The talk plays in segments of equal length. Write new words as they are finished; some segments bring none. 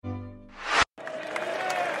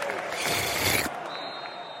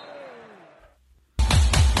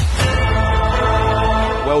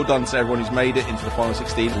well done to everyone who's made it into the final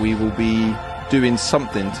 16. We will be doing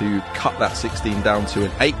something to cut that 16 down to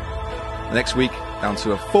an 8. Next week, down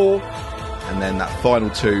to a 4. And then that final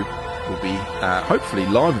 2 will be hopefully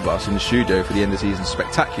live with us in the studio for the end of season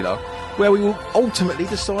spectacular, where we will ultimately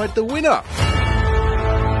decide the winner.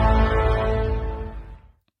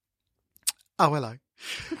 Oh, hello.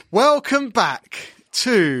 Welcome back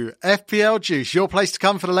to FPL Juice, your place to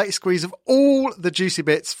come for the latest squeeze of all the juicy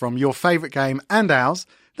bits from your favourite game and ours,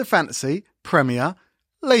 the Fantasy Premier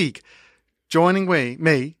League. Joining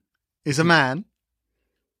me is a man.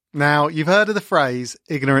 Now, you've heard of the phrase,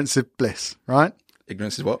 ignorance is bliss, right?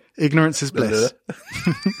 Ignorance is what? Ignorance is bliss.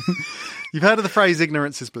 You've heard of the phrase,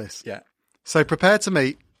 ignorance is bliss. Yeah. So prepare to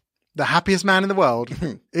meet the happiest man in the world.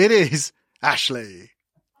 It is Ashley.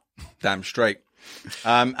 Damn straight.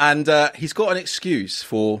 And he's got an excuse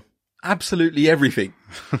for absolutely everything.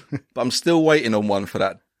 But I'm still waiting on one for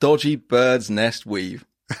that dodgy bird's nest weave.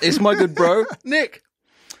 It's my good bro, Nick.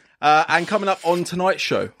 And coming up on tonight's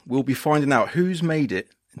show, we'll be finding out who's made it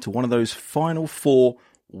into one of those final 4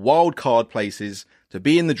 wildcard places to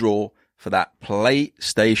be in the draw for that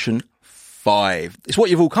PlayStation 5. It's what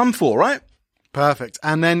you've all come for, right? Perfect.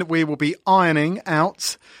 And then we will be ironing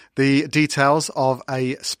out the details of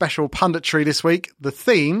a special punditry this week. The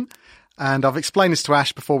theme, and I've explained this to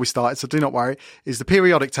Ash before we started, so do not worry, is the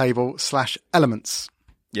periodic table / elements.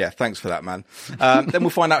 Yeah, thanks for that, man. Then we'll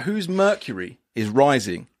find out whose mercury is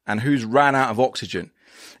rising and who's ran out of oxygen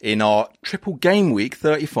in our triple game week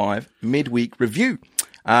 35 midweek review.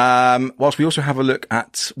 Whilst we also have a look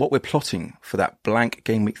at what we're plotting for that blank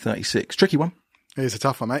game week 36. Tricky one. It is a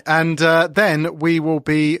tough one, mate. And then we will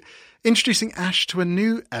be introducing Ash to a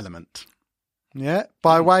new element. Yeah,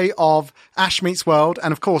 by way of Ash Meets World.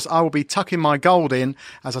 And of course, I will be tucking my gold in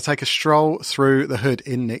as I take a stroll through the hood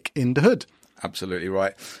in Nick in the Hood. Absolutely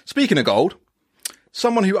right. Speaking of gold,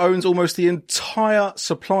 someone who owns almost the entire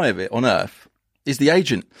supply of it on Earth is the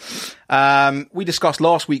agent. We discussed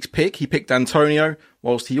last week's pick. He picked Antonio,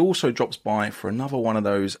 whilst he also drops by for another one of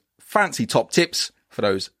those fancy top tips for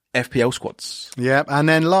those FPL squads. Yeah, and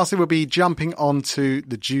then lastly, we'll be jumping on to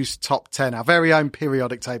the Juice Top 10, our very own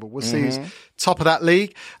periodic table. We'll see who's top of that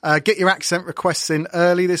league. Get your accent requests in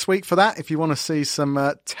early this week for that if you want to see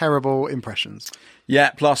some terrible impressions.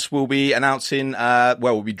 Yeah, plus we'll be announcing,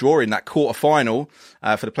 we'll be drawing that quarter-final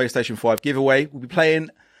for the PlayStation 5 giveaway. We'll be playing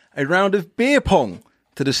a round of beer pong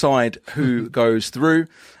to decide who goes through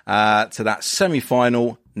to that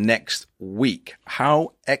semi-final next week.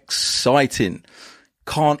 How exciting.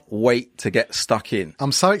 Can't wait to get stuck in.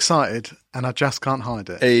 I'm so excited and I just can't hide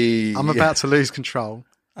it. Hey, I'm about to lose control.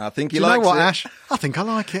 I think Do you know what, Ash? I think I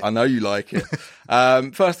like it. I know you like it.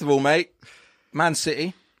 First of all, mate, Man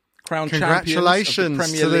City, crowned congratulations champions of the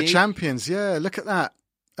to Premier League. the champions. Yeah, look at that.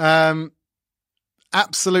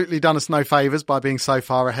 Absolutely done us no favours by being so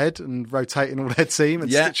far ahead and rotating all their team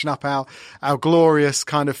and stitching up our glorious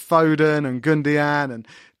kind of Foden and Gundogan and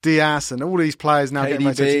Diaz and all these players now getting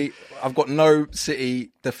rotated. I've got no City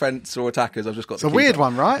defence or attackers. I've just got It's a weird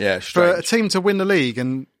one, right? Yeah, strange. For a team to win the league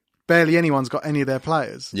and barely anyone's got any of their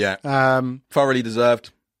players. Yeah. Thoroughly deserved.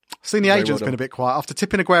 Seen the agent's been a bit quiet. After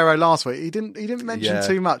tipping Aguero last week, he didn't mention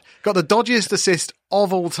too much. Got the dodgiest assist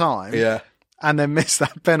of all time. Yeah. And then missed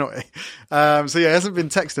that penalty. He hasn't been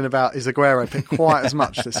texting about his Aguero pick quite as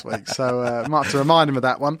much this week. So I might have to remind him of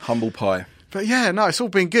that one. Humble pie. But yeah, no, it's all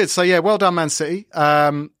been good. So yeah, well done, Man City.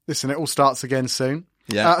 Listen, it all starts again soon.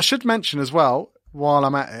 Yeah. I should mention as well, while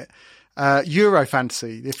I'm at it, Euro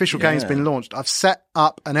Fantasy, the official game's been launched. I've set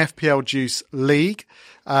up an FPL Juice League,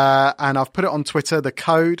 and I've put it on Twitter, the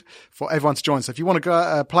code for everyone to join. So if you want to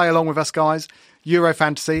go play along with us guys, Euro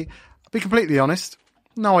Fantasy, I'll be completely honest,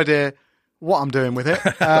 no idea what I'm doing with it.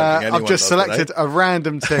 I've just selected a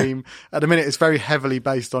random team. At the minute, it's very heavily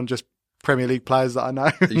based on just Premier League players that I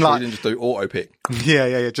know. You sure you didn't just do auto pick?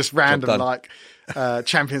 Yeah. Just random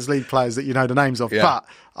Champions League players that you know the names of. Yeah. But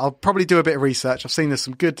I'll probably do a bit of research. I've seen there's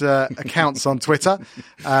some good accounts on Twitter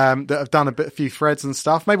that have done a few threads and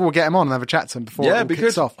stuff. Maybe we'll get them on and have a chat to them before it all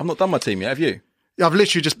kicks off. I've not done my team yet, have you? I've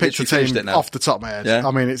literally just picked the team off the top of my head. Yeah.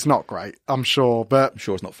 I mean, it's not great, I'm sure, but... I'm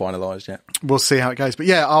sure it's not finalised yet. We'll see how it goes. But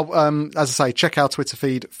yeah, I'll, as I say, check our Twitter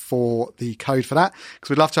feed for the code for that,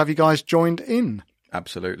 because we'd love to have you guys joined in.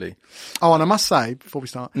 Absolutely. Oh, and I must say, before we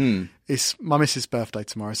start, it's my missus' birthday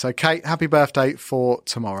tomorrow. So, Kate, happy birthday for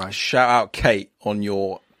tomorrow. Shout out Kate on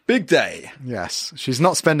your Big day. Yes. She's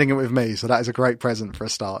not spending it with me, so that is a great present for a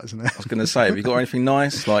start, isn't it? I was going to say, have you got anything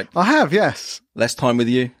nice? Like I have, yes. less time with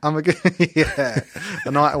you? I'm a good, yeah,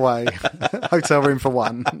 a night away, hotel room for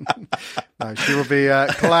one. No, she will be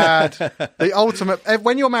glad. The ultimate,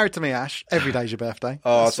 when you're married to me, Ash, every day's your birthday.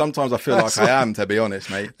 Oh, sometimes I feel like I am, to be honest,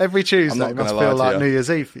 mate. Every Tuesday not must gonna lie feel to like you. New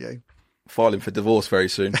Year's Eve for you. Filing for divorce very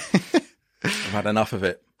soon. I've had enough of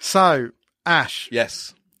it. So, Ash,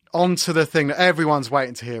 Yes. on to the thing that everyone's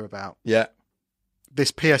waiting to hear about. Yeah.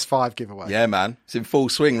 This PS5 giveaway. Yeah, man. It's in full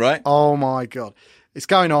swing, right? Oh my God. It's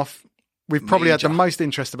going off. We've probably had the Major. most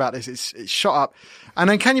interest about this. It's shot up. And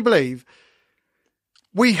then can you believe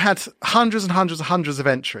we had hundreds and hundreds and hundreds of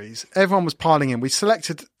entries. Everyone was piling in. We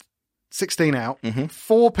selected 16 out. Mm-hmm.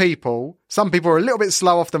 4 people. Some people were a little bit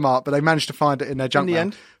slow off the mark, but they managed to find it in their junk the mail.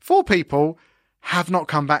 end. 4 people have not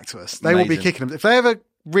come back to us. They will be Amazing. kicking them. If they ever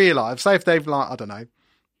realise, say if they've like, I don't know,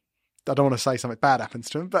 I don't want to say something bad happens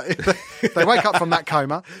to them, but if they wake up from that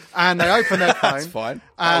coma and they open their phone That's fine.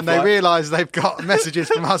 and That'll they fly. realise they've got messages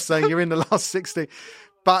from us saying you're in the last 60,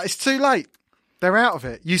 but it's too late. They're out of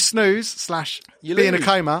it. You snooze / You be in a lose.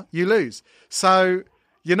 coma, you lose. So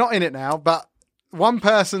you're not in it now, but one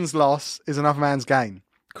person's loss is another man's gain.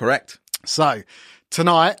 Correct. So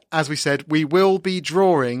tonight, as we said, we will be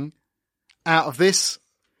drawing out of this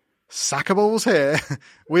sack of balls here.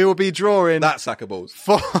 We will be drawing That sack of balls.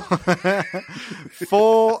 4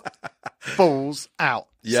 balls out.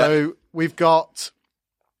 Yeah. So we've got,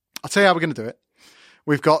 I'll tell you how we're going to do it.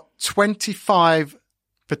 We've got 25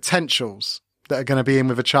 potentials that are going to be in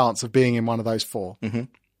with a chance of being in one of those 4. Mm-hmm.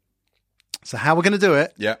 So how we're going to do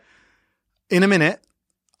it, Yeah. in a minute,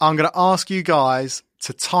 I'm going to ask you guys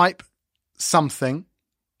to type something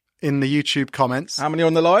in the YouTube comments. How many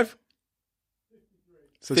on the live?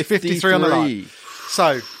 So it's 53 on the line.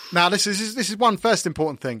 So now this is one first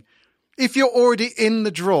important thing. If you're already in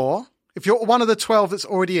the draw, if you're one of the 12 that's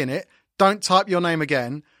already in it, don't type your name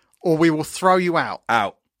again or we will throw you out.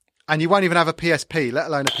 Out. And you won't even have a PSP, let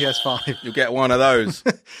alone a PS5. You'll get one of those.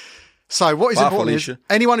 So what is Bye, important is Felicia.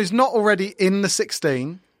 anyone who's not already in the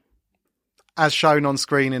 16, as shown on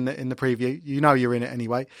screen in the preview, you know you're in it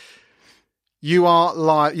anyway. You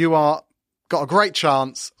are got a great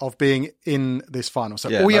chance of being in this final. So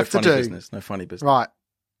Yeah, all you no have to funny do, business. No funny business. right?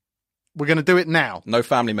 We're going to do it now. No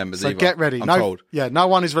family members So either. get ready. I'm no, told. Yeah, no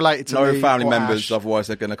one is related to No me family or members, Ash. otherwise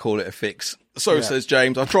they're going to call it a fix. So Yeah. says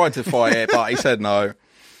James. I tried to fight it, but he said no.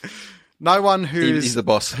 No one who is He's the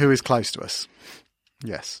boss. who is close to us.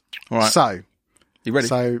 Yes. All right. So, You ready?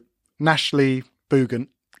 Nashley Bugant.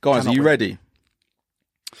 Guys, are cannot you win. ready?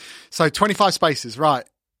 So 25 spaces, right.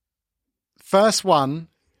 First one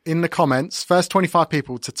in the comments, first 25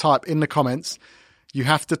 people to type in the comments, you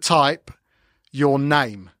have to type your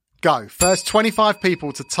name. Go. First 25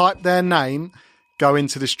 people to type their name, go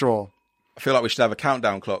into this draw. I feel like we should have a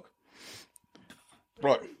countdown clock.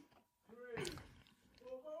 Right.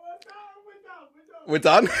 We're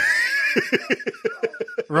done?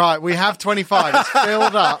 Right, we have 25. It's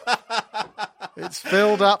filled up. It's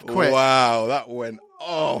filled up quick. Wow, that went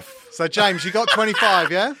off. So, James, you got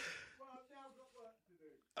 25, yeah?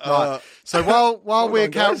 Right. So while we're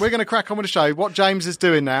on, guys. going to crack on with the show, what James is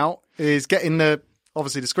doing now is getting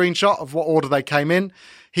obviously the screenshot of what order they came in.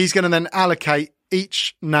 He's going to then allocate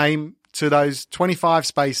each name to those 25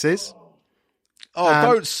 spaces. Oh,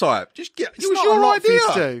 don't sipe. Just get. It It's was not a your lot for you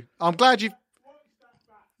to idea. do. I'm glad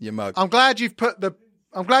you've put the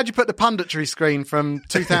punditry screen from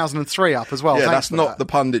 2003 up as well. Yeah, Thanks that's for not that. the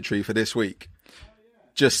punditry for this week.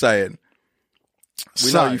 Just saying. We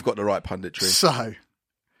So- know you've got the right punditry. So,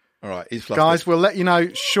 All right, he's flustered. guys, we'll let you know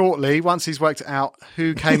shortly once he's worked it out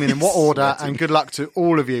who came in what order, and good luck to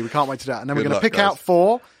all of you. We can't wait to do that. And then we're Good going to luck, pick out guys.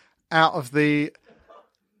 4 out of the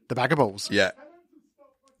bag of balls. Yeah.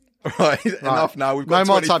 Right, enough now. We've got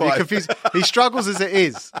no more 25. time. You're confused. He struggles as it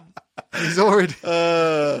is. He's already.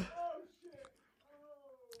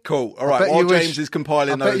 Cool. All right, bet while you wish- James is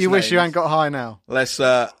compiling I those bet you wish you names, hadn't got high now. Let's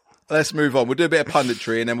move on. We'll do a bit of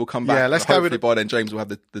punditry and then we'll come back. Yeah, let's go Hopefully with- by then James will have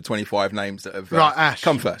the 25 names that have Right, Ash.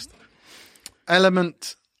 come first.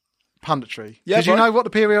 Element punditry. Yeah, Did you bro. know what the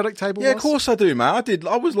periodic table Yeah, was? of course I do, man.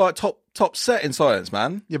 I was like top set in science,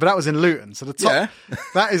 man. Yeah, but that was in Luton. So the top. Yeah.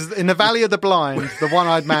 That is in the Valley of the Blind. The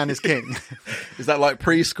one-eyed man is king. Is that like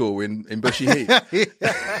preschool in Bushy Heath?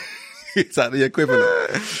 Is that the equivalent?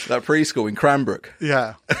 That preschool in Cranbrook?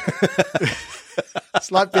 Yeah.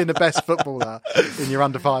 It's like being the best footballer in your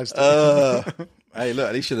under fives. Hey, look,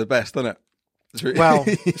 at least you're the best, isn't it? It's really- Well,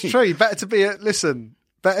 it's true. Better to be listen,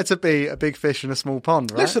 Better to be a big fish in a small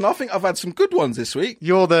pond, right? Listen, I think I've had some good ones this week.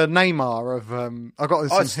 You're the Neymar of. I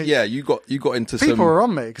got some. You got into some. People are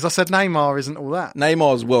on me because I said Neymar isn't all that.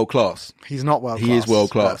 Neymar's world class. He's not world class. He is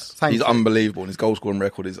world class. He's you. unbelievable, and his goal scoring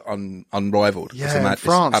record is unrivaled. Yeah,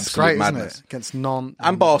 France, it's absolute great, madness. isn't it? Against non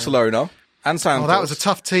and Barcelona and Santos. Oh, that was a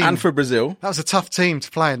tough team. And for Brazil, that was a tough team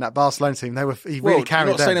to play in that Barcelona team. He really well, carried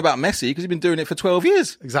you're not them. saying about Messi because he's been doing it for 12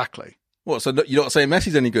 years. Exactly. What? So you're not saying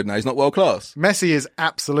Messi's any good now? He's not world class. Messi is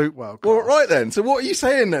absolute world class. Well, right then. So what are you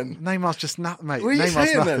saying then? Neymar's just nothing, mate. What are you Neymar's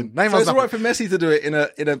saying nothing. then? Neymar's so it's nothing. all right for Messi to do it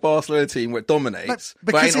in a Barcelona team where it dominates,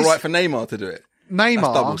 but because ain't all right for Neymar to do it. Neymar,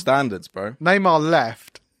 That's double standards, bro. Neymar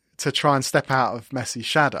left to try and step out of Messi's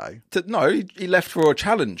shadow. No, he left for a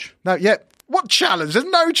challenge. No, yeah. What challenge? There's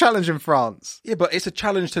no challenge in France. Yeah, but it's a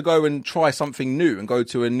challenge to go and try something new and go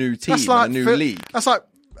to a new team and a new league. That's like.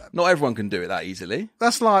 Not everyone can do it that easily.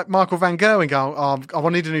 That's like Michael van Gerwen going, I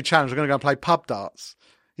need a new challenge. I'm going to go and play pub darts.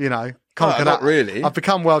 You know, conquer that. Not really. I've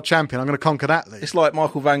become world champion. I'm going to conquer that league. It's like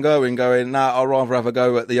Michael van Gerwen going, I'd rather have a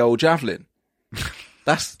go at the old javelin.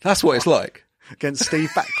 That's what it's like. Against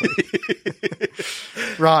Steve Backley.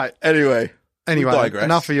 Right. Anyway,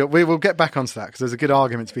 enough of your... We will get back onto that because there's a good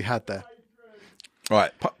argument to be had there.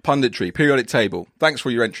 Right. Punditry, periodic table. Thanks for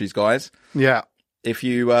your entries, guys. Yeah. If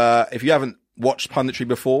you haven't watched Punditry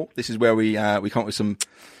before, this is where we come up with some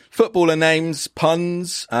footballer names,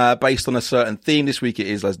 puns, based on a certain theme. This week it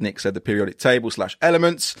is, as Nick said, the periodic table /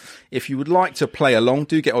 elements. If you would like to play along,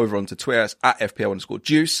 do get over onto Twitter. It's at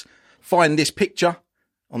FPL_juice. Find this picture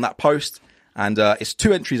on that post, and it's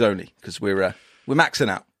 2 entries only because we're maxing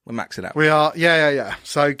out. We're maxing out. We are, yeah.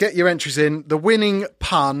 So get your entries in. The winning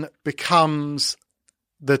pun becomes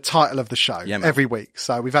the title of the show every week.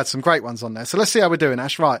 So we've had some great ones on there. So let's see how we're doing,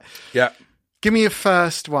 Ash. Right. Yeah. Give me your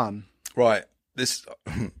first one. Right. This.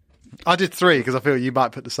 I did 3 because I feel you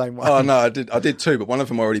might put the same one. Oh no, I did 2, but one of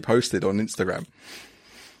them I already posted on Instagram.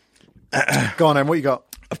 Go on, then. What you got?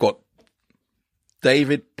 I've got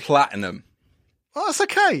David Platinum. Oh, that's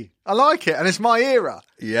okay. I like it, and it's my era.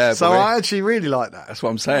 Yeah, so boy. I actually really like that. That's what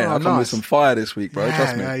I'm saying. Oh, I come with some fire this week, bro.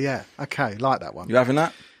 Trust me. Yeah. Okay, like that one. You having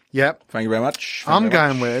that? Yep. Thank you very much. I'm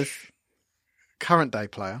going with current day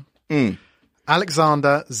player,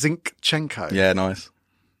 Alexander Zinchenko. Yeah, nice.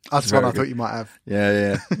 That's one I thought you might have.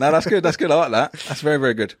 Yeah. No, that's good. That's good. I like that. That's very,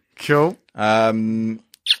 very good. Cool.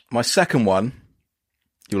 My second one,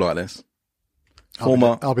 you'll like this.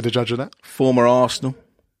 I'll be the judge of that. Former Arsenal,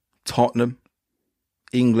 Tottenham,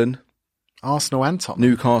 England, Arsenal and Tottenham,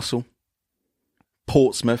 Newcastle,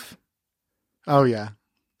 Portsmouth. Oh yeah.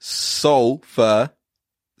 Sulphur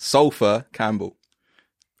Campbell.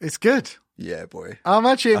 It's good. Yeah, boy. I'm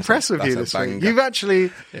actually impressed with you this week. You've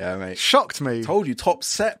actually shocked me. Told you, top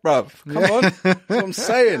set, bruv. Come on. That's what I'm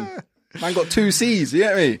saying. Man got 2 C's, you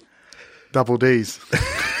get me? Double D's.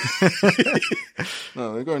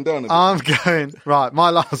 No, we're going down a bit. Right, my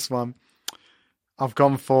last one. I've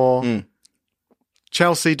gone for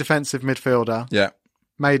Chelsea defensive midfielder. Yeah.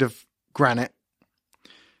 Made of granite.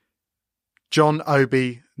 John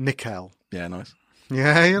Obi Nickel. Yeah, nice.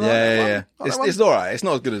 Yeah, you like that one? It's all right. It's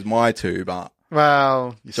not as good as my 2, but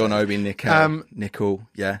John Obi Nickel.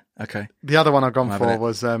 Yeah, okay. The other one I've gone for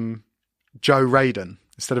was Joe Radon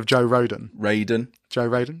instead of Joe Roden. Joe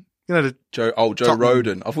Radon. You know Joe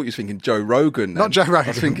Roden. I thought you were thinking Joe Rogan. Not Joe Rogan. I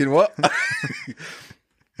was thinking what?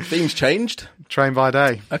 Theme's changed. Train by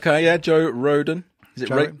day. Okay, yeah, Joe Roden. Is it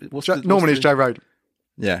normally it's Joe Roden.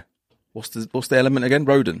 Yeah. What's the element again?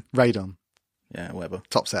 Roden. Radon. Yeah, whatever.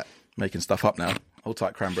 Top set. Making stuff up now. Hold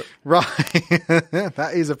tight, Cranbrook. Right.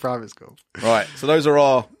 That is a private school. Right. So those are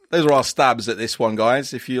our stabs at this one,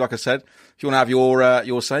 guys. If you, like I said, if you want to have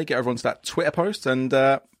your say, get everyone to that Twitter post and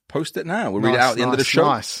post it now. We'll read it out at the end of the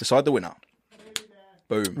show. Decide the winner.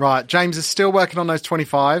 Boom. Right. James is still working on those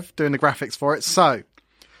 25, doing the graphics for it. So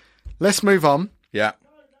let's move on. Yeah.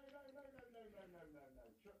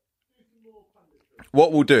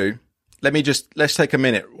 What we'll do, let's take a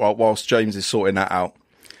minute whilst James is sorting that out.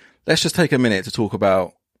 Let's just take a minute to talk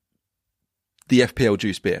about the FPL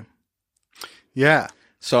Juice beer. Yeah.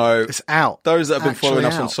 So it's out. Those that have been following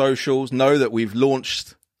us on socials know that we've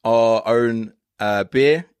launched our own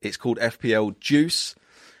beer. It's called FPL Juice.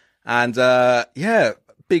 And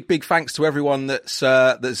big thanks to everyone that's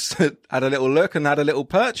had a little look and had a little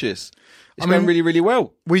purchase. It's going really, really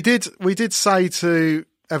well. We did say to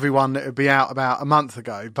everyone that it would be out about a month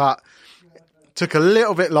ago, but it took a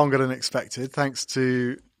little bit longer than expected, thanks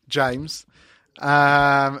to James.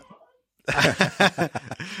 But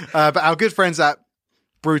our good friends at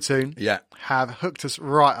Brewtoon have hooked us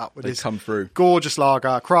right up with this come through. Gorgeous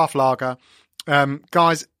lager, craft lager.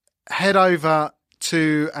 Guys, head over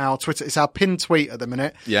to our Twitter. It's our pinned tweet at the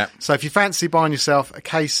minute. Yeah. So if you fancy buying yourself a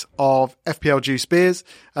case of FPL Juice beers,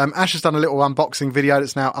 Ash has done a little unboxing video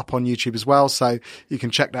that's now up on YouTube as well. So you can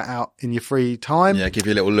check that out in your free time. Yeah, give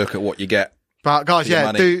you a little look at what you get. But guys, for your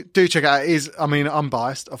money. do check it out. It is, I mean,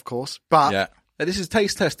 unbiased, of course, but Yeah. This is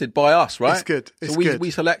taste tested by us, right? It's good. It's so we, good. we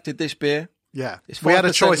selected this beer. yeah, It's we had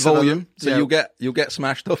a choice of volume, them. so Yeah. you'll get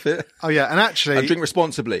smashed off it. Oh yeah, and actually, And drink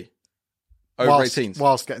responsibly. Over whilst, 18s.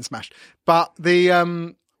 whilst getting smashed. But the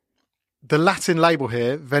Latin label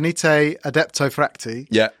here, Venite Adepto Fracti,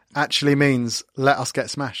 Yeah. actually means "let us get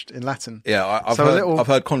smashed" in Latin. Yeah, I've So a heard, little- I've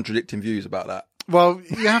heard contradicting views about that. Well,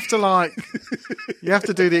 you have to you have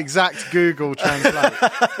to do the exact Google translate.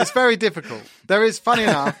 It's very difficult. There is, funny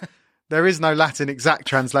enough, there is no Latin exact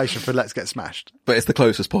translation for "let's get smashed," But it's the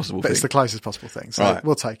closest possible but thing. it's the closest possible thing. So Right.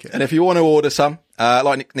 we'll take it. And if you want to order some,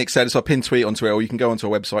 like Nick said, it's our pinned tweet on Twitter, or you can go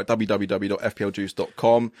onto our website,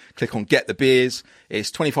 www.fpljuice.com, click on Get the Beers.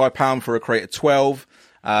 It's £25 for a crate of 12.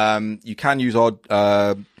 You can use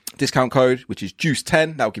our discount code, which is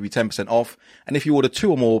JUICE10. That'll give you 10% off. And if you order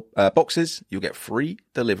 2 or more boxes, you'll get free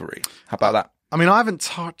delivery. How about that? I mean, I haven't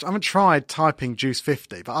tried typing Juice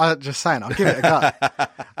 50, but I'm just saying, I'll give it a go.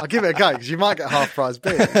 I'll give it a go because you might get half price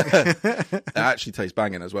beer. It actually tastes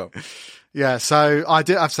banging as well. Yeah, so I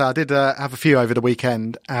did have a few over the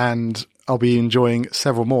weekend, and I'll be enjoying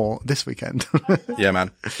several more this weekend. Yeah,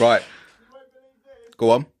 man. Right.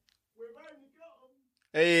 Go on.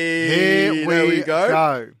 Hey, Here there we we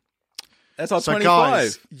go. That's our So 25.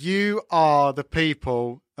 guys, you are the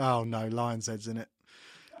people. Oh no, Lion's Head's in it.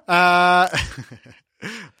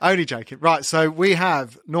 Only joking. Right, so we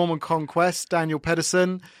have Norman Conquest, Daniel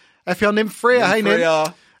Pedersen, FPL Nymphria, hey Nim,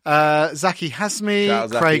 Nymphria. Zaki Hasmi, Shout out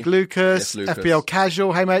Zaki. Craig Lucas, Yes, Lucas. FPL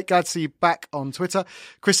Casual, hey mate, glad to see you back on Twitter.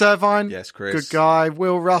 Chris Irvine, Yes, Chris. good guy.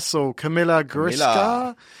 Will Russell, Camilla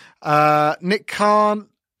Griska, Nick Khan,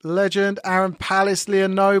 legend, Aaron Palace,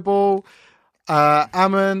 Leon Noble,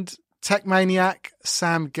 Amund, Tech Maniac,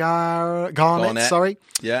 Sam Garnett, sorry.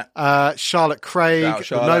 Yeah. Charlotte Craig, Shout out the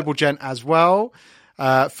Charlotte. Noble Gent as well,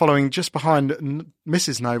 following just behind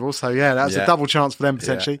Mrs. Noble. So, yeah, that's Yeah. a double chance for them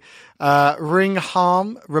potentially. Ring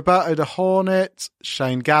Harm, Roberto de Hornet,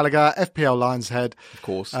 Shane Gallagher, FPL Lionshead, Of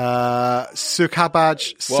course.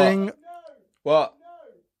 Sukhabaj Singh. What?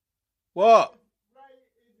 What?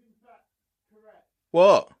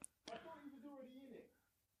 What?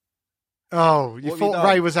 Oh, you What have you thought done?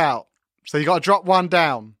 Ray was out. So you got to drop one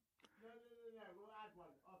down.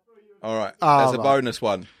 All right. Oh, There's a right. bonus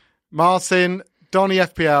one. Martin, Donny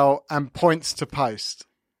FPL, and points to post.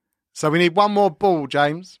 So we need one more ball,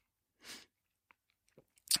 James.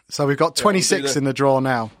 So we've got Yeah, we'll 26 do in the draw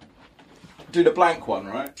now. Do the blank one,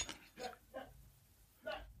 right?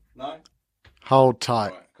 No? Hold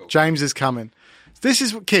tight. Right, cool. James is coming. This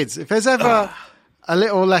is, kids, if there's ever a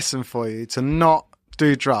little lesson for you to not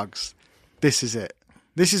do drugs, this is it.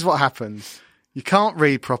 This is what happens. You can't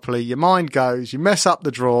read properly, your mind goes, you mess up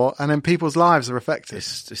the draw, and then people's lives are affected.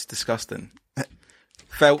 It's disgusting.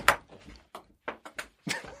 Fail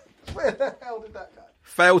Where the hell did that go?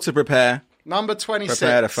 Fail to prepare. Number 26.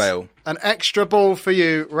 Prepare to fail. An extra ball for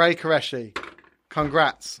you, Ray Koreshi.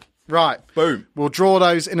 Congrats. Right. Boom. We'll draw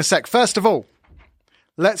those in a sec. First of all,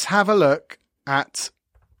 let's have a look at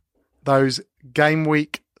those game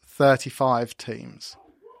week 35 teams.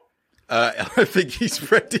 I think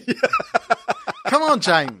he's ready. Come on,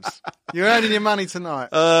 James. You're earning your money tonight.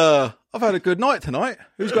 I've had a good night tonight.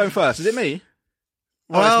 Who's going first? Is it me?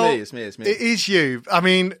 Well, it's me. It is you. I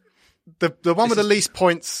mean, the one with the least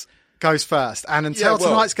points goes first. And until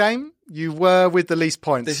tonight's game, you were with the least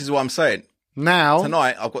points. This is what I'm saying. Now,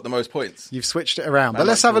 Tonight, I've got the most points. you've switched it around. Man, But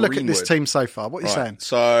let's like have a look at this Greenwood. team so far. What are you saying?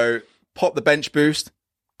 So, pop the bench boost.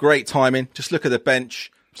 Great timing. Just look at the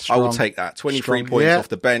bench. I will Strong. take that. 23 Strong. points Yeah. off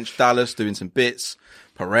the bench. Dallas doing some bits.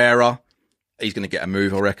 Pereira. He's going to get a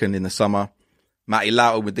move, I reckon, in the summer. Matty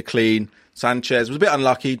Loughton with the clean. Sanchez was a bit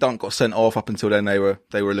unlucky. Dunk got sent off. Up until then, they were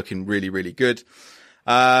looking really, really good.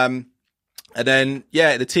 And then,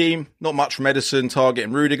 the team, not much from Edison, Target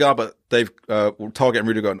and Rudiger, but they've, Target and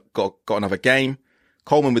Rudiger got another game.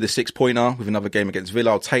 Coleman with a 6-pointer with another game against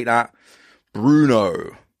Villa. I'll take that.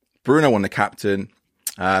 Bruno won the captain.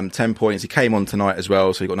 10 points. He came on tonight as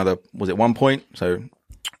well. So he got another, was it 1 point? So,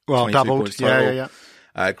 Well, 22 doubled. points total.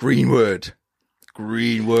 Yeah. Greenwood.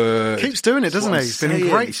 Keeps doing it, doesn't he? He's been in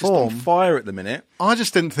great He's form. just on fire at the minute. I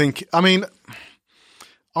just didn't think. I mean,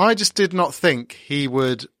 I just did not think he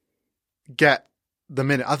would get the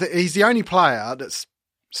minute. I think he's the only player that's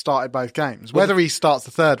started both games. Whether he starts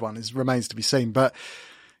the third one remains to be seen. But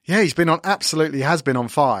Yeah, he's been on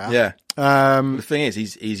fire. Yeah. The thing is,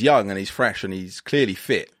 he's young and he's fresh and he's clearly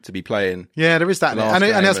fit to be playing. Yeah, there is that. And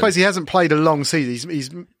I suppose he hasn't played a long season.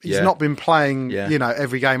 He's not been playing,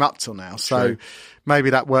 every game up till now. So maybe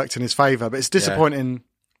that worked in his favour. But it's disappointing.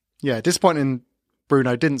 Yeah, disappointing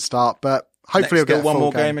Bruno didn't start, but hopefully he'll get one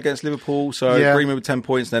more game against Liverpool. So Greenwood with 10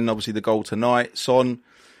 points, then obviously the goal tonight. Son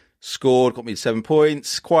scored, got me 7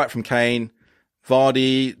 points. Quiet from Kane.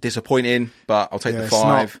 Vardy, disappointing, but I'll take the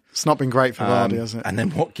 5. It's not been great for Vardy, has it? And then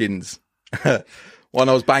Watkins. One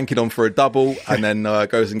I was banking on for a double, and then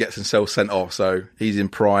goes and gets himself sent off. So he's in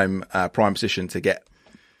prime position to get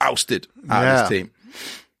ousted out of his team.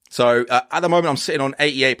 So at the moment, I'm sitting on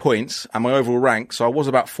 88 points, and my overall rank. So I was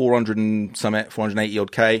about 400 and something, 480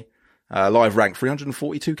 odd K. Live rank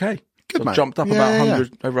 342K. Good, so mate. Jumped up about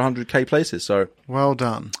 100 over 100K places. So well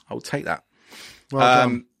done. I'll take that. Well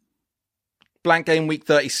done. Blank game week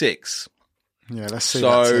 36. Yeah, let's see.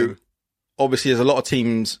 So obviously, there's a lot of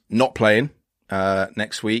teams not playing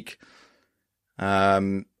next week.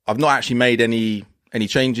 I've not actually made any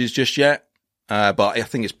changes just yet, but I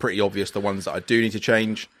think it's pretty obvious the ones that I do need to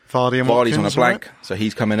change. Vardy's Watkins, on a blank, right? So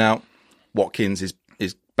he's coming out. Watkins is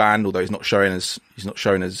banned, although he's not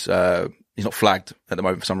flagged at the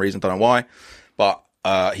moment for some reason. Don't know why, but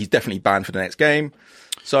he's definitely banned for the next game.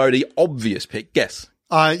 So the obvious pick, guess.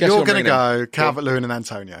 You're going to go Calvert-Lewin and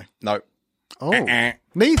Antonio. No. Oh,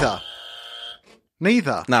 neither.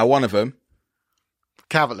 No, one of them.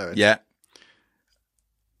 Calvert-Lewin. Yeah.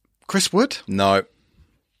 Chris Wood. No.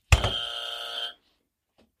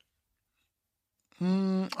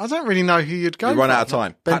 I don't really know who you'd go. You run out of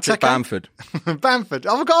time. Patrick Bamford. Bamford.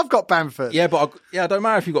 I've got Bamford. Yeah, but I don't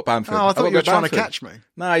matter if you've got Bamford. Oh, I thought you were trying to catch me.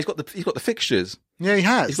 No, he's got the fixtures. Yeah, he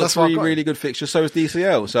has. He's got three really good fixtures. So is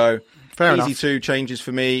DCL. So fair easy enough. 2 changes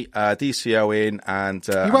for me. DCL in and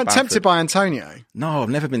you weren't tempted by Antonio. No, I've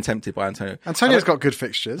never been tempted by Antonio. Antonio's got good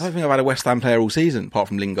fixtures. I don't think I've had a West Ham player all season apart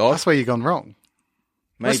from Lingard. That's where you've gone wrong.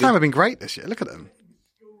 Maybe. West Ham have been great this year. Look at them.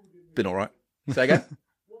 Been all right. Say again.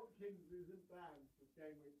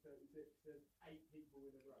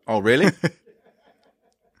 Oh, really?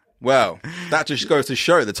 Well, that just goes to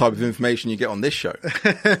show the type of information you get on this show.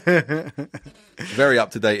 Very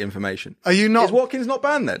up-to-date information. Are you not? Is Watkins not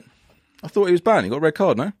banned then? I thought he was banned. He got a red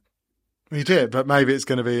card, no? He did, but maybe it's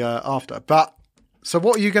going to be after. But so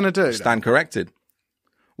what are you going to do? Stand corrected.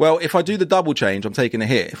 Well, if I do the double change, I'm taking a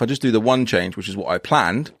hit. If I just do the one change, which is what I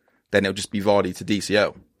planned, then it'll just be Vardy to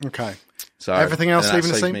DCL. Okay. So everything else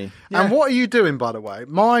leaving the same. Yeah. And what are you doing, by the way?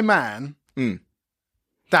 My man,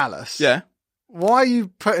 Dallas. Yeah. Why are you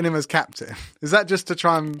putting him as captain? Is that just to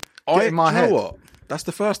try and get in my head? You know what? That's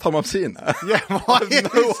the first time I'm seeing that. Yeah, why? I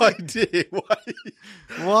have no idea.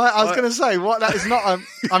 Why? I was going to say, what? That is not.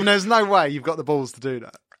 I mean, there's no way you've got the balls to do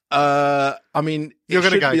that. I mean, you're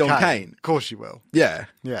going to go be on Kane. Of course you will. Yeah.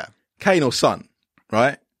 Kane or Son,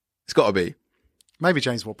 right? It's got to be. Maybe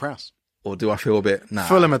James Ward-Prowse. Or do I feel a bit... Nah.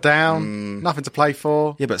 Fulham are down, nothing to play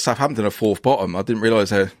for. Yeah, but Southampton are 4th bottom. I didn't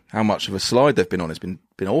realise how much of a slide they've been on. It's been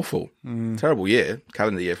awful. Terrible year,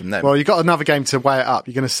 calendar year from them. Well, you've got another game to weigh it up.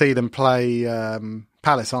 You're going to see them play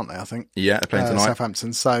Palace, aren't they, I think? Yeah, they're playing tonight.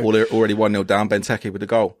 Southampton. So already 1-0 down, Benteke with the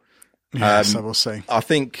goal. Yeah, so we'll see. I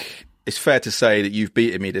think it's fair to say that you've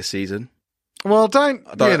beaten me this season. Well,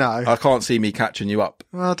 I can't see me catching you up.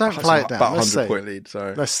 Well, don't play it down. About 100-point lead.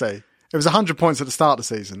 So let's see. It was 100 points at the start of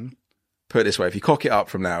the season. Put it this way, if you cock it up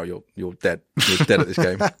from now, you're dead. You're dead at this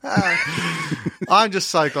game. I'm just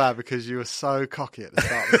so glad because you were so cocky at the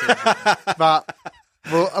start of the season. But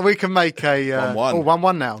we can make a 1-1.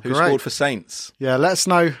 1-1 now. Who scored for Saints? Yeah, let us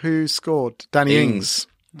know who scored. Danny Ings.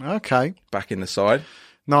 Okay. Back in the side.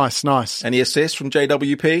 Nice. Any assists from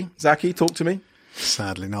JWP? Zaki, talk to me.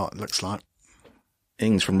 Sadly not, it looks like.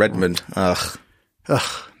 Ings from Redmond. Ugh,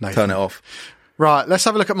 Nathan. Turn it off. Right, let's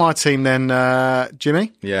have a look at my team then,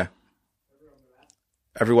 Jimmy. Yeah.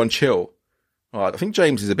 Everyone chill. All right, I think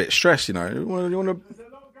James is a bit stressed, you know. You want to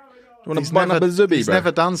bun up a zubi, He's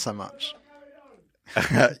never done so much.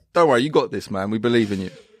 Don't worry, you got this, man. We believe in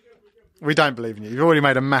you. We don't believe in you. You've already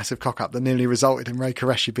made a massive cock-up that nearly resulted in Ray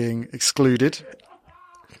Qureshi being excluded.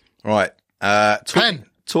 Right.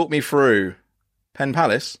 Talk me through Penn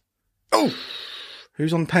Palace. Oh!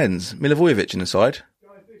 Who's on Pens? Milivojevic in the side.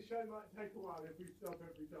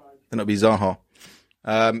 Then it'll be Zaha.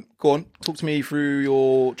 Go on, talk to me through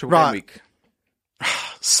your triple game week.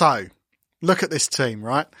 So, look at this team,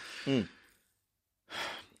 right?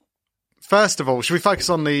 First of all, should we focus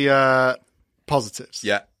on the positives?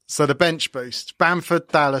 Yeah. So the bench boost, Bamford,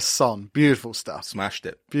 Dallas, Son, beautiful stuff. Smashed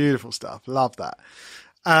it. Beautiful stuff. Love that.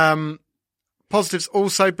 Positives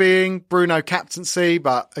also being Bruno captaincy,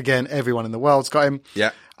 but again, everyone in the world's got him.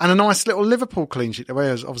 Yeah. And a nice little Liverpool clean sheet. There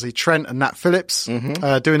was obviously Trent and Nat Phillips doing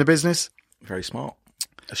the business. Very smart.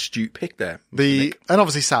 Astute pick there. And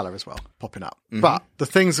obviously Salah as well, popping up. But the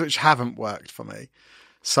things which haven't worked for me.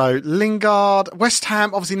 So Lingard, West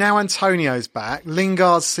Ham, obviously now Antonio's back.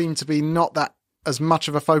 Lingard seemed to be not that as much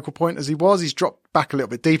of a focal point as he was. He's dropped back a little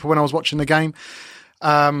bit deeper when I was watching the game.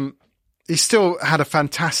 He still had a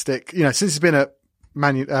fantastic, since he's been at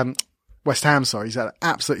West Ham, he's had an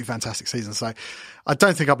absolutely fantastic season. So I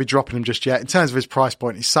don't think I'll be dropping him just yet. In terms of his price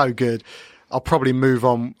point, he's so good. I'll probably move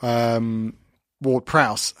on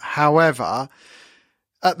Ward-Prowse. However,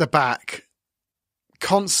 at the back,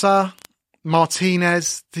 Konsa,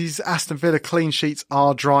 Martinez, these Aston Villa clean sheets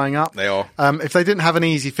are drying up. They are. If they didn't have an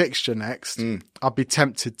easy fixture next, I'd be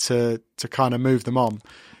tempted to kind of move them on.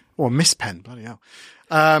 Or miss pen, bloody hell.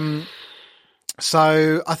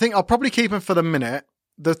 So I think I'll probably keep him for the minute.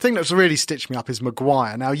 The thing that's really stitched me up is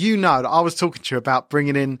Maguire. Now, you know that I was talking to you about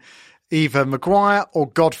bringing in either Maguire or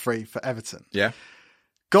Godfrey for Everton. Yeah.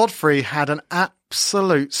 Godfrey had an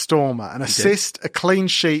absolute stormer, an assist, a clean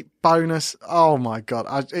sheet, bonus. Oh my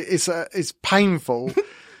God. It's painful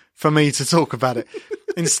for me to talk about it.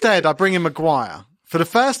 Instead, I bring in Maguire for the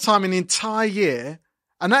first time in the entire year.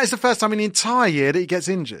 And that is the first time in the entire year that he gets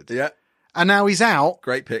injured. Yeah. And now he's out.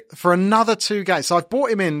 Great pick. For another 2 games. So I've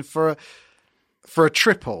brought him in for a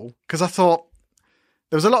triple because I thought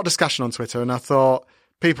there was a lot of discussion on Twitter and I thought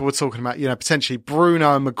people were talking about, potentially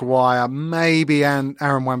Bruno and Maguire, maybe and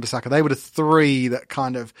Aaron Wan-Bissaka. They were the 3 that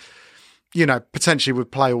kind of, potentially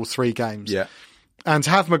would play all 3 games. Yeah. And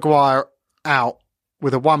to have Maguire out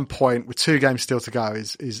with a 1 point with 2 games still to go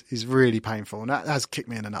is really painful. And that has kicked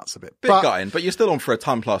me in the nuts a bit. Bit gutting, but you're still on for a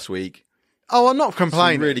ton-plus week. Oh, I'm not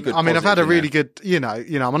complaining. Really good. I mean, I've had a really good,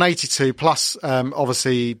 I'm on 82 plus,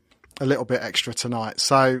 obviously a little bit extra tonight.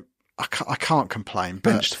 So I can't complain.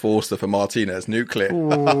 Benched Forster for Martinez, nuclear.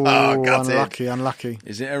 Ooh, unlucky.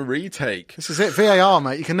 Is it a retake? This is it. VAR,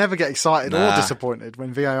 mate. You can never get excited or disappointed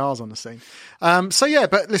when VAR's on the scene.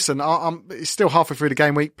 But listen, it's still halfway through the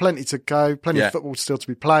game week. Plenty to go. Plenty of football still to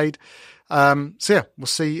be played. We'll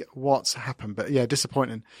see what's happened. But yeah,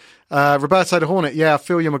 disappointing. Roberto the Hornet. Yeah, I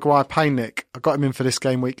feel your Maguire pain, Nick. I got him in for this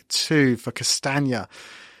game week 2 for Castagna.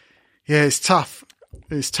 Yeah, it's tough.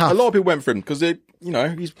 It's tough. A lot of people went for him because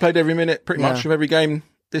he's played every minute pretty much of every game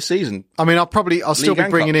this season. I mean, I'll still be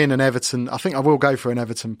bringing in an Everton. I think I will go for an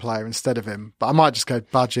Everton player instead of him, but I might just go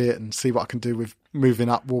budget and see what I can do with moving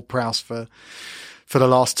up Ward-Prowse for the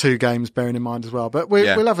last 2 games, bearing in mind as well. But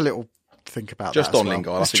we'll have a little think about just that on well.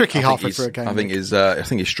 Lingard. It's tricky halfway through a game. I think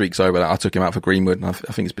his streak's over. I took him out for Greenwood, and I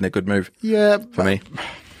think it's been a good move. Yeah, for me.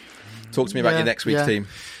 Talk to me about your next week's team.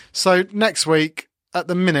 So next week, at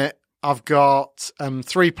the minute, I've got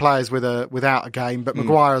 3 players without a game, but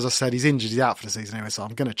Maguire, as I said, he's injured. He's out for the season anyway, so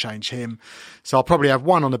I'm going to change him. So I'll probably have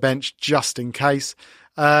 1 on the bench just in case.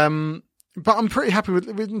 But I'm pretty happy with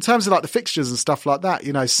in terms of like the fixtures and stuff like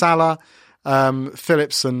that. Salah,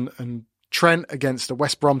 Phillips and Trent against a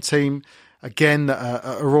West Brom team, again, that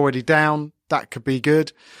are already down. That could be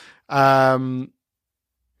good. In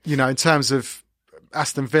terms of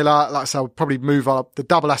Aston Villa, like I said, I would probably move up. The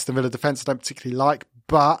double Aston Villa defence I don't particularly like,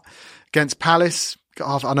 but against Palace,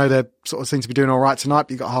 I know they sort of seem to be doing all right tonight,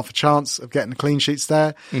 but you've got half a chance of getting the clean sheets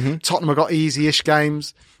there. Tottenham have got easy-ish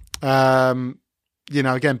games. Again,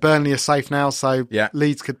 Burnley are safe now, so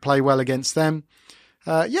Leeds could play well against them.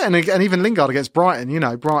 And even Lingard against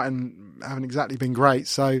Brighton. Brighton haven't exactly been great.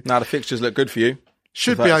 So now the fixtures look good for you.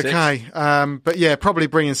 Should be okay. But yeah, probably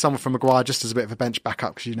bringing someone from Maguire just as a bit of a bench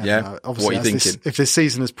backup because you never know. Obviously, what are you thinking? If this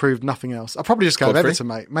season has proved nothing else, I'll probably just go with Everton,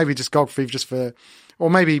 mate. Maybe just Godfrey or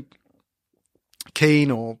maybe Keane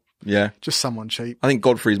or just someone cheap. I think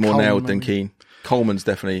Godfrey's more nailed than Keane. Coleman's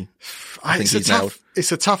definitely. I think he's nailed.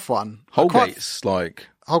 It's a tough one. Holgate's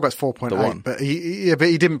 4.8, but he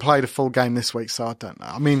didn't play the full game this week, so I don't know.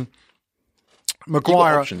 I mean,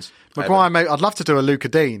 Maguire, maybe I'd love to do a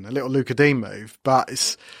little Luca Dean move, but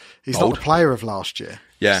he's not the player of last year.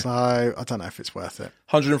 Yeah. So I don't know if it's worth it.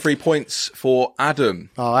 103 points for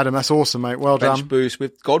Adam. Oh, Adam, that's awesome, mate. Well done. Bench boost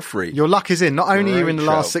with Godfrey. Your luck is in. Not only are you in the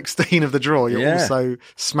last 16 of the draw, you also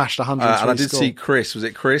smashed 100. And I did see Chris. Was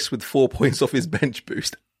it Chris with 4 points off his bench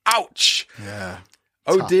boost? Ouch. Yeah.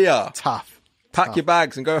 Oh dear. Tough. Pack your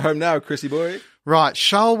bags and go home now, Chrissy boy. Right.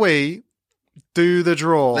 Shall we do the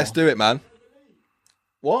draw? Let's do it, man.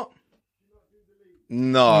 What?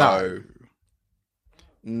 No.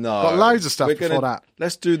 Got loads of stuff before that.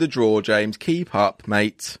 Let's do the draw, James. Keep up,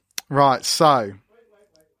 mate. Right, so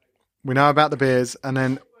we know about the beers, and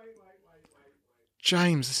then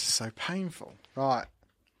James, this is so painful. Right.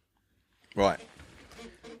 Right.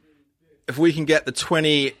 If we can get the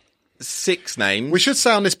 26 names. We should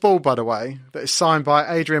say on this ball, by the way, that it's signed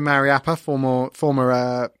by Adrian Mariappa,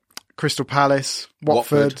 former Crystal Palace,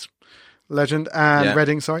 Watford legend, and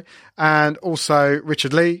Reading, and also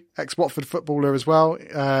Richard Lee, ex-Watford footballer as well,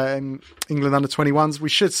 in England under-21s. We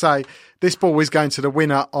should say this ball is going to the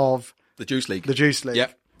winner of the Juice League.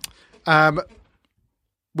 Yep.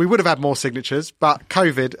 We would have had more signatures, but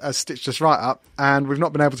COVID has stitched us right up, and we've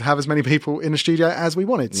not been able to have as many people in the studio as we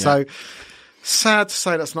wanted. Yeah. So, sad to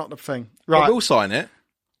say that's not the thing. Right. But we'll sign it.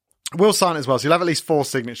 We'll sign it as well, so you'll have at least 4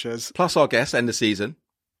 signatures. Plus our guest, end of season.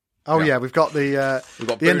 Oh, yeah, we've got the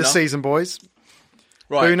end of season boys.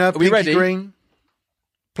 Right. Boona, Are we Pinky ready? Green,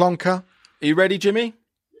 Plonker. Are you ready, Jimmy?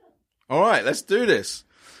 All right, let's do this.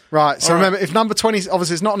 Right, so remember, if number 20,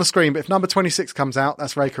 obviously it's not on the screen, but if number 26 comes out,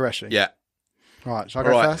 that's Ray Qureshi. Yeah. Right, shall I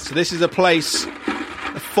go first? So this is a place,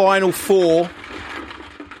 the final 4 for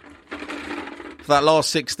that last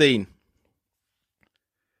 16.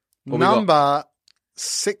 Number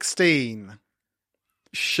 16.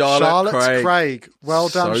 Charlotte Craig. Well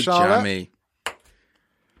done, so Charlotte. Jammy.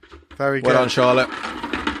 Very good. Well done, Charlotte.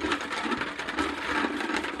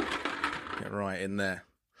 Get right in there.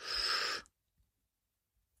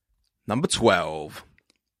 Number 12.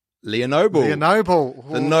 Leah Noble. The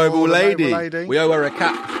Noble lady. We owe her a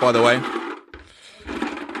cap, by the way.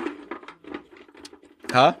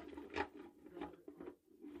 Huh?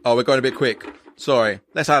 Oh, we're going a bit quick. Sorry.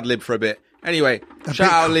 Let's ad-lib for a bit. Anyway,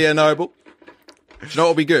 shout out Leah Noble. Do you know what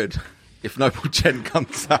will be good? If Noble Jen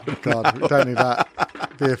comes out. God, we don't need that.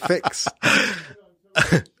 Be a fix.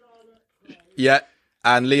 Yeah,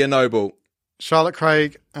 and Leah Noble. Charlotte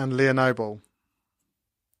Craig and Leah Noble.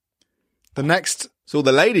 It's all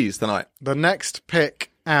the ladies tonight. The next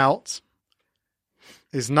pick out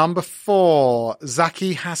is number 4,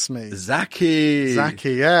 Zaki Hasmi.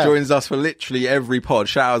 Zaki, yeah. Joins us for literally every pod.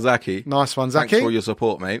 Shout out Zaki. Nice one, Zaki. Thanks for all your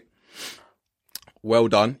support, mate. Well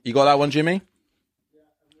done. You got that one, Jimmy?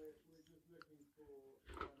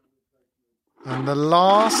 And the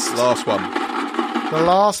last one. The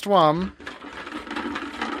last one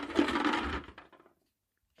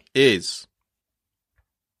is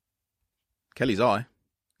Kelly's Eye.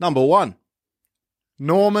 Number 1.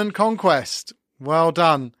 Norman Conquest. Well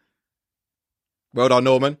done. Well done,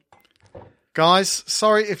 Norman. Guys,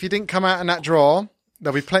 sorry if you didn't come out in that draw.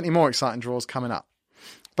 There'll be plenty more exciting draws coming up.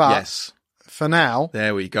 But yes, for now...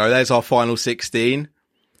 There we go. There's our final 16.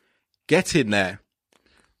 Get in there.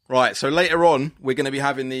 Right, so later on, we're going to be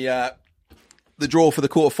having the draw for the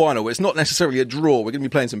quarterfinal. It's not necessarily a draw. We're going to be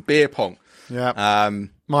playing some beer pong. Yeah.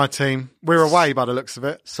 My team. We're away by the looks of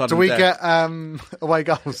it. Do we get away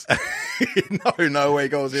goals? No away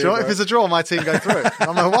goals here. Sure, if it's a draw, my team go through.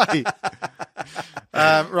 I'm away.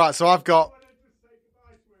 Right, so I've got...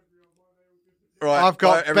 Right, I've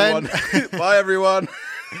got Ben. Bye, everyone.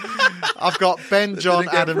 I've got Ben, John,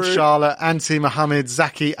 Adam, Charlotte, Anti, Mohammed,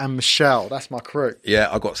 Zaki, and Michelle. That's my crew. Yeah,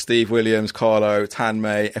 I've got Steve Williams, Carlo, Tan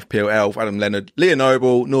May, FPL Elf, Adam Leonard, Leah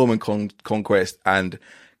Noble, Norman Conquest, and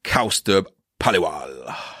Kaustub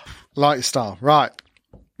Paliwal. Like your style. Right.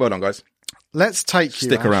 Well done, guys. Let's take you...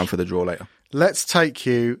 Stick around for the draw later. Let's take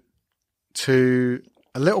you to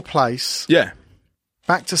a little place. Yeah.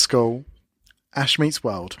 Back to school. Ash Meets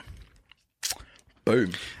World.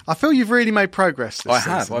 Boom. I feel you've really made progress this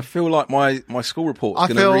season. Have. I feel like my school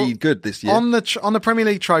report's going to read good this year. On the Premier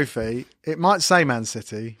League trophy, it might say Man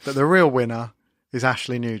City, but the real winner is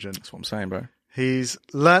Ashley Nugent. That's what I'm saying, bro. He's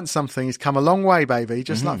learnt something. He's come a long way, baby,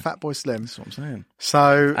 just like Fatboy Slim. That's what I'm saying.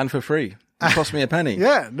 So, and for free. It cost me a penny.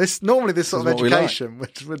 Yeah, this sort of education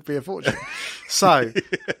would be a fortune. So,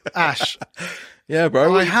 Ash. Yeah,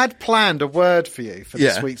 bro. I had planned a word for you for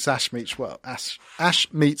this week's Ash Meets World. Ash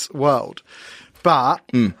Meets World. But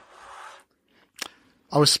I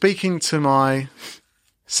was speaking to my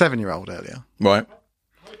 7-year-old earlier. Right.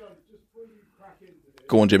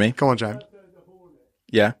 Go on, Jimmy. Go on, James.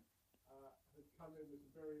 Yeah.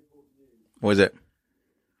 What is it?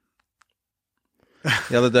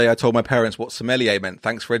 The other day I told my parents what sommelier meant.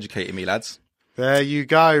 Thanks for educating me, lads. There you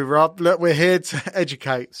go, Rob. Look, we're here to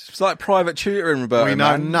educate. It's like private tutoring, Roberto. We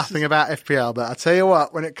know nothing about FPL, but I tell you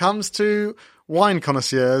what, when it comes to wine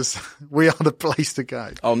connoisseurs, we are the place to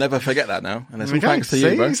go. I'll never forget that now. And it's all thanks to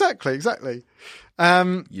you, bro. Exactly.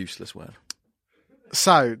 Useless word.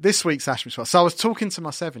 So, this week's Ash Meets World. So, I was talking to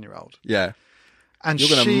my 7-year-old. Yeah. And you're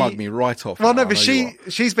going to mug me right off. Well, no, but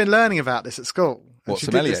she's been learning about this at school. What, she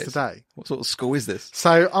did this today. What sort of school is this?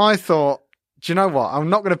 So, I thought, do you know what? I'm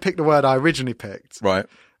not going to pick the word I originally picked. Right.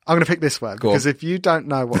 I'm going to pick this word. Because if you don't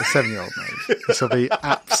know what a 7-year-old knows, this will be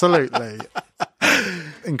absolutely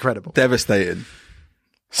incredible. Devastating.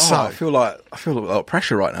 So, I feel a lot of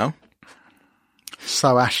pressure right now.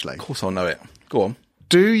 so Ashley, Of course I'll know it. Go on.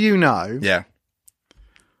 do you know Yeah.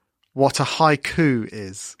 what a haiku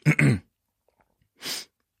is?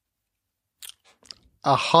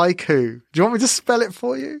 A haiku. Do you want me to spell it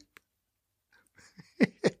for you?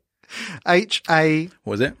 H-A-I-K-U.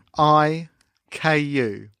 What is it?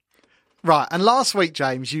 Right. And last week,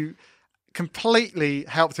 James, you completely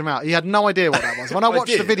helped him out. He had no idea what that was. When I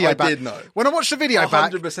watched the video back, did know. when I watched the video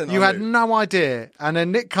back, 100% you I had knew. no idea. And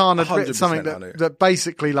then Nick Khan had written 100% something I knew. that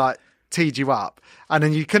basically like teed you up. And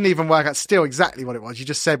then you couldn't even work out still exactly what it was. You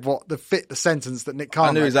just said what the sentence that Nick Khan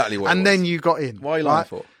I knew wrote. exactly what it and was. then you got in. Why are you lying right?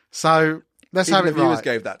 for? So let's Even have the it viewers right.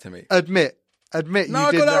 gave that to me. Admit No, you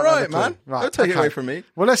I did got that not have right, a clue. man. Right. Don't take it okay. away from me.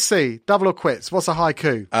 Well, let's see. Double or quits. What's a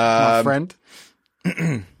haiku, my friend?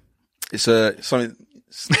 It's something.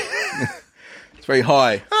 It's very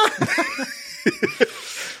high.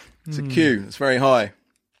 It's a Q. It's very high.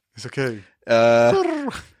 It's a coup.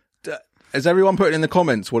 Has everyone put it in the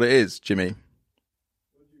comments what it is, Jimmy?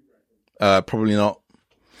 Probably not.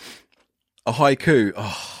 A haiku.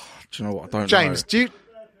 Oh, do you know what? I don't James, know. do you...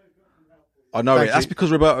 I know Thank it. That's you.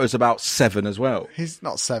 because Roberto's about 7 as well. He's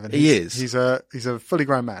not 7. He is. He's a fully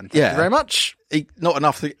grown man. Thank Yeah. you very much. Not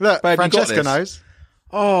enough to... Look, Babe, you got Francesca this. knows.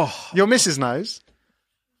 Oh, Your missus knows.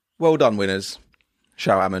 well done, winners.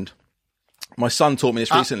 Shout out, Hammond. My son taught me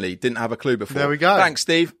this recently. Didn't have a clue before. There we go. Thanks,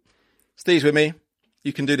 Steve. Steve's with me.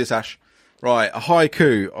 You can do this, Ash. Right, a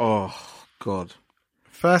haiku. Oh, God.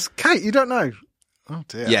 First, Kate, you don't know. Oh,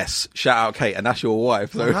 dear. Yes, shout out Kate, and that's your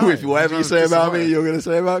wife. So know. with whatever you say about me, you're going to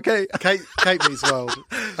say about Kate. Kate meets world.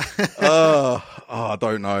 I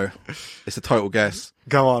don't know. It's a total guess.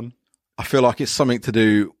 Go on. I feel like it's something to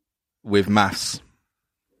do with maths.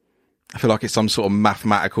 I feel like it's some sort of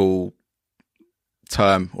mathematical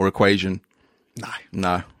term or equation.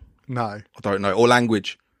 No, No. I don't know. Or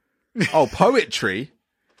language. Oh, poetry.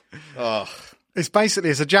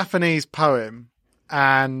 It's a Japanese poem,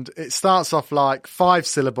 and it starts off like 5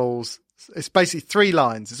 syllables. It's basically 3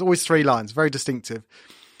 lines. It's always 3 lines. Very distinctive.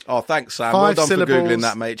 Oh, thanks, Sam. 5 Well done syllables, for Googling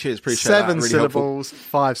that, mate. Cheers. Appreciate 7 that. Really helpful. syllables,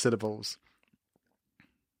 5 syllables.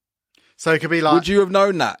 So it could be like... Would you have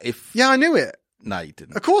known that if... Yeah, I knew it. No, you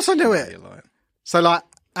didn't. Of course I knew No, it. you're lying. So like,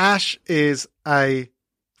 Ash is a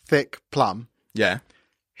thick plum. Yeah.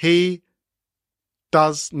 He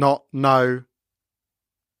does not know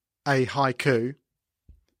a haiku.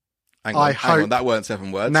 Hang I on, hang on. hope That weren't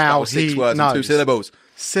 7 words. now that was 6 he words and 2 knows. syllables.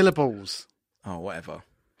 Syllables. Oh, whatever.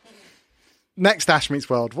 Next Ash Meets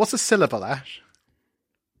World. What's a syllable, Ash?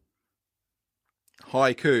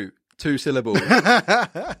 Haiku. 2 syllables.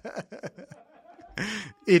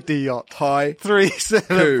 Idiot. Haiku. 3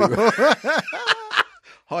 syllables.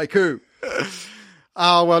 Haiku.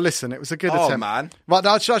 Oh, well, listen, it was a good Oh, attempt. man.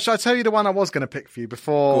 Right, shall I tell you the one I was going to pick for you Go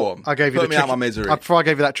before on. I gave you Put the me out tricky, my misery. before I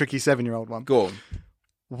gave you that tricky 7-year-old one? Go on.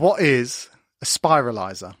 What is a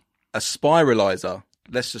spiralizer? A spiralizer.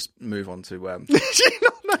 Let's just move on to Do you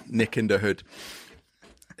not know? Nick in the Hood.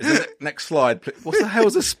 Is it next slide? Please? What the hell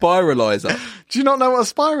is a spiralizer? Do you not know what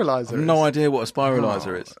a spiralizer is? No idea what a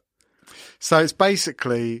spiralizer is. So it's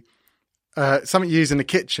basically something you use in the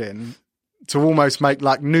kitchen to almost make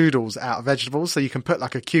like noodles out of vegetables. So you can put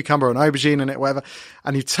like a cucumber or an aubergine in it, whatever,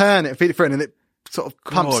 and you turn it and feed it through it, and it sort of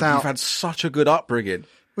pumps God, out. you've had such a good upbringing.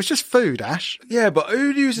 It's just food, Ash. Yeah, but who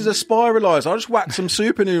uses a spiralizer? I just whack some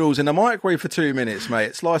super noodles in the microwave for 2 minutes,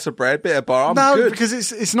 mate. Slice of bread, bit of butter. I'm No, good. because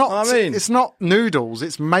it's not. I mean- it's not noodles.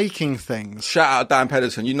 It's making things. Shout out Dan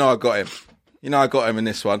Pedersen. You know I got him. You know I got him in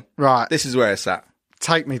this one. Right. This is where it's at.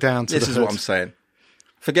 Take me down to This the is hood. what I'm saying.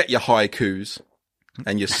 Forget your haikus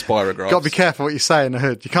and your spirographs. Got to be careful what you say in the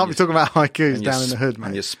hood. You can't be talking about haikus and your down in the hood, And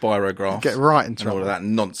mate. your spirographs. Get right in and trouble. all of that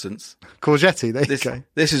nonsense. Courgette, there This, you go.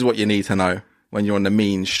 this is what you need to know when you're on the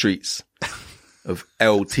mean streets of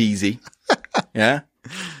LTZ. Yeah?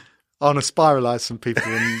 I want to spiralise some people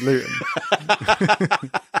in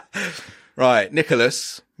Luton. Right,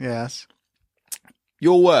 Nicholas, Yes.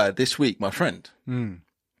 your word this week, my friend,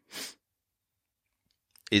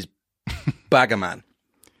 is Bagaman.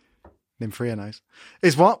 Nymphria knows.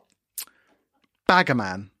 Is what?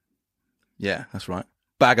 Bagaman. Yeah, that's right.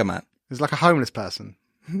 Bagaman. It's like a homeless person.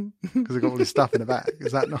 Because they've got all this stuff in the bag.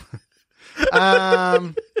 Is that not?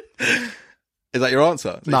 Is that your answer?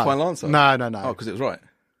 Is that No. your final answer? No, no, no. Oh, because it was right.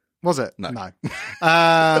 Was it? No. No.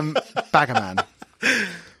 Bagaman.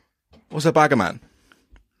 What's a Bagaman?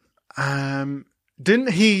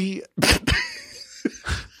 Didn't he...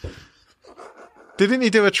 Didn't he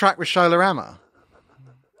do a track with Shola Rama?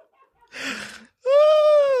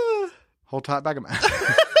 Hold tight, Bagaman.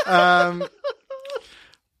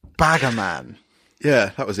 Bagaman.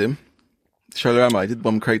 Yeah, that was him. Sholorama. He did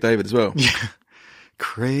one with Craig David as well. Yeah.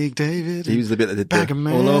 Craig David. He was the bit that did Bag of the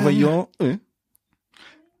Man. all over your...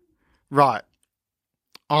 Right.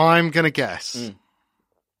 I'm going to guess.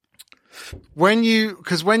 When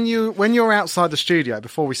you're outside the studio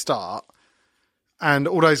before we start and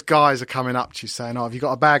all those guys are coming up to you saying, "Oh, have you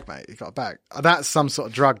got a bag, mate? You got a bag?" That's some sort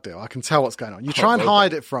of drug deal. I can tell what's going on. You try and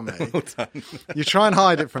hide it from me. You try and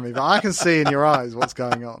hide it from me, but I can see in your eyes what's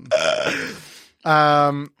going on.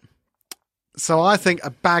 So I think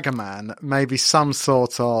a bagger man may be some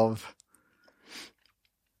sort of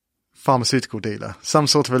pharmaceutical dealer, some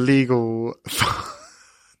sort of illegal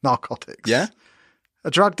narcotics. Yeah?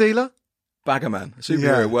 A drug dealer? Baggerman, a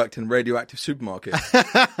superhero, worked in radioactive supermarket.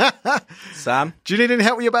 Sam? Do you need any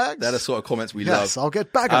help with your bags? They're the sort of comments we Yes, love. I'll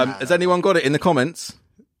get bagger man. Has anyone got it in the comments?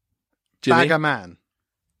 Jimmy? Bagger man.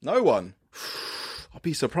 No one. I'll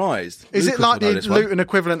be surprised. Is Lucas it like will know the this one. Luton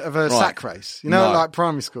equivalent of a Right. sack race? You know, No. like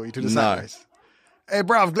primary school, you do the sack No. race. Hey,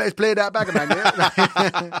 bruv, let's play that bagger man,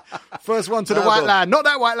 yeah? First one to the No, white bruv. line. Not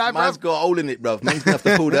that white line, Man's bruv. got a hole in it, bruv. Man's going to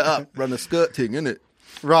have to pull that up, run a skirt thing, innit?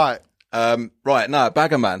 Right. Right, no,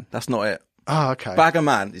 Baggerman, that's not it. Oh, okay.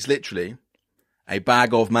 Baggerman is literally a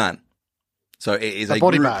bag of man. So it is A a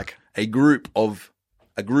body group, bag. a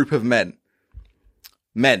group of men.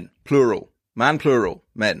 Men, plural. Man, plural.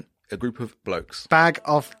 Men. A group of blokes. Bag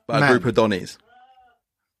of A men. group of Donnies.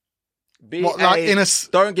 What, like in a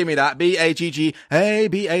Don't give me that.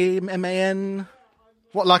 BAGGABAMAN.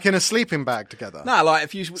 What, like in a sleeping bag together? Nah, like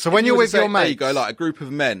if you. So when you're with your there you mates- go, like a group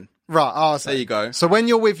of men. Right. Oh, There you go. So when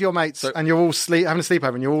you're with your mates and you're all having a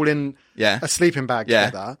sleepover and you're all in Yeah. a sleeping bag Yeah.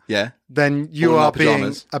 together, Yeah. then you All in are our being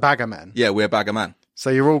pyjamas. a bagger man. Yeah, we're Baggerman.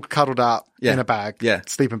 So you're all cuddled up Yeah. in a bag, Yeah.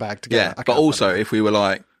 sleeping bag together. Yeah. Okay, But also, if we were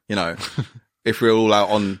like, you know, if we were all out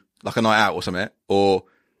on like a night out or something, or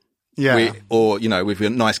yeah, you know, with a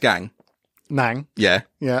nice gang, Nang, yeah,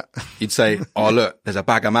 yeah. you'd say, "Oh, look, there's a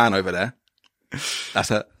bagger man over there."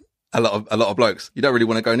 That's a lot of blokes. You don't really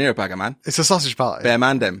want to go near a bagger man. It's a sausage party. Bear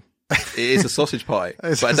man them. It is a sausage party,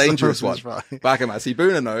 It's but a a dangerous one. sausage party. Bagger man. See,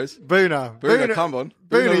 Boona knows. Boona, Come on.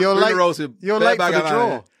 Boona, you're Boona late. rolls with You're bare late for the bagger man.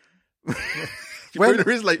 draw. When, Boona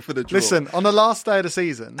is late for the draw. Listen, on the last day of the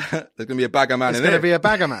season, there's going to be a bagger man it's in going to there. be a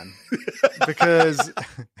bagger man because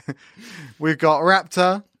we've got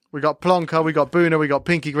Raptor, we got Plonker, we got Boona, we got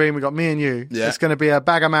Pinky Green, we got me and you. Yeah. It's going to be a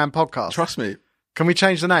bagger man podcast. Trust me. Can we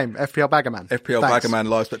change the name? FPL Bagger Man. FPL Thanks. Bagger Man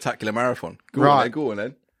Live Spectacular Marathon. Go Right. on then. Go on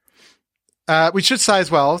then. We should say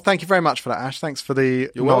as well, thank you very much for that, Ash. Thanks for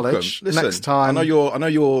the You're knowledge. welcome. Listen, Next time, I know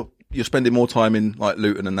you're spending more time in like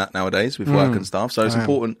Luton and that nowadays with work and stuff. So it's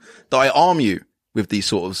important that I arm you with these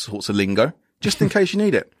sorts of lingo, just in case you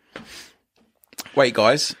need it. Wait,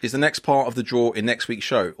 guys, is the next part of the draw in next week's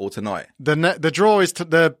show or tonight? the draw is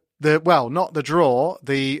the well, not the draw.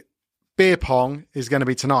 The beer pong is going to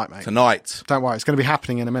be tonight, mate. Tonight. Don't worry, it's going to be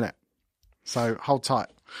happening in a minute. So hold tight.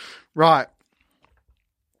 Right.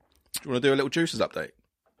 Do you want to do a little juices update?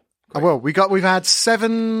 I will. We've had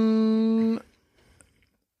seven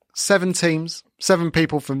teams, 7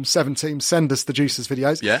 people from 7 teams send us the Juicers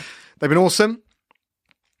videos. Yeah. They've been awesome.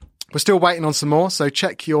 We're still waiting on some more, so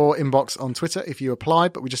check your inbox on Twitter if you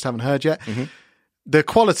applied, but we just haven't heard yet. Mm-hmm. The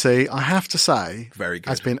quality, I have to say, Very good.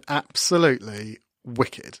 has been absolutely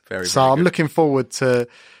wicked. Very, so very I'm good. looking forward to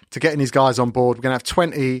getting these guys on board. We're going to have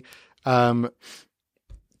 20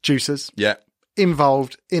 juicers Yeah.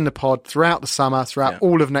 involved in the pod throughout the summer, throughout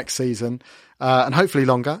all of next season, and hopefully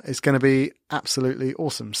longer. It's going to be absolutely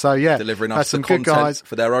awesome. So yeah, Delivering had us the some good content guys.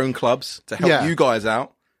 for their own clubs to help Yeah. you guys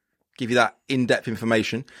out. Give you that in-depth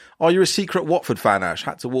information. Are you a secret Watford fan, Ash?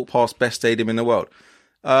 Had to walk past best stadium in the world.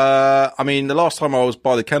 I mean, the last time I was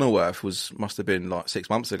by the Kenilworth must have been like 6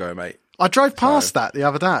 months ago, mate. I drove past that the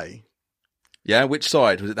other day. Yeah, which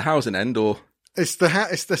side? Was it the housing end or? It's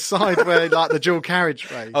the side where like the dual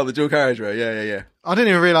carriageway. Oh, the dual carriageway. Yeah. I didn't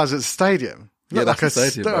even realise it was a stadium. It Yeah, looked that's like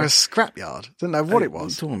the stadium, looked like bro. a scrapyard. Didn't know what it What are you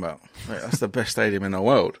was. talking about? Mate, that's the best stadium in the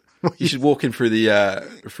world. You should walk in through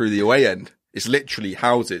the away end. It's literally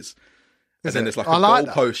houses. And then there's like a I like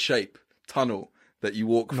that. goalpost shape tunnel that you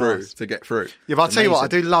walk through Nice. to get through. Yeah, but I'll It's tell you what, I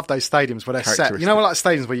amazing. do love those stadiums where they're set. You know, like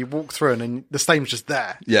stadiums where you walk through and then the stadium's just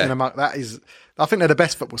there. Yeah. That is, I think they're the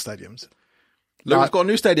best football stadiums. Look, Right. we've got a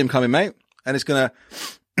new stadium coming, mate, and it's going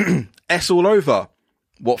to S all over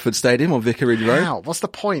Watford Stadium on Vicarage Road. How? What's the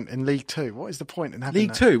point in League Two? What is the point in having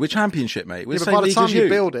League that? Two, we're Championship, mate. We're Yeah, the but same by the league time as you you.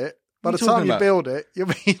 build it, What are you talking about? you'll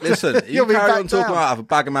be Listen, you you'll be carry on back talking down. about have a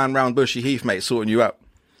bag of man round Bushy Heath, mate, sorting you out.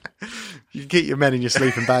 You can keep your men in your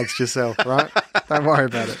sleeping bags yourself, right? Don't worry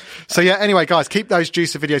about it. So yeah, anyway, guys, keep those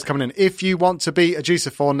juicer videos coming in. If you want to be a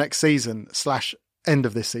juicer for next season / end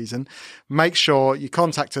of this season, make sure you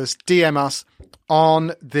contact us, DM us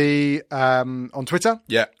on the on Twitter,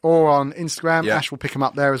 or on Instagram. Ash will pick them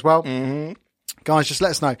up there as well. Guys, just let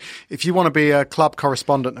us know if you want to be a club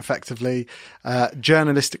correspondent, effectively,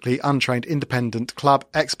 journalistically untrained, independent club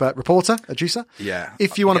expert reporter, a juicer. Yeah.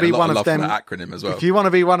 If you want to be one of them, that acronym as well. If you want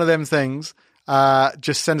to be one of them things,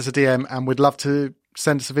 just send us a DM, and we'd love to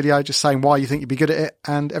send us a video just saying why you think you'd be good at it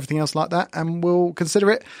and everything else like that, and we'll consider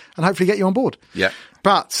it and hopefully get you on board. Yeah.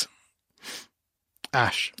 But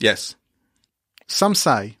Ash, yes, some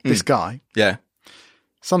say this guy. Yeah.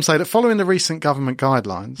 Some say that following the recent government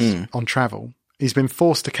guidelines on travel, he's been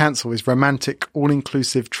forced to cancel his romantic,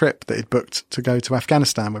 all-inclusive trip that he'd booked to go to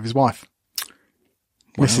Afghanistan with his wife.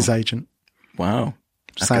 Wow. Mrs. Agent. Wow.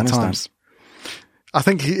 Sad times. I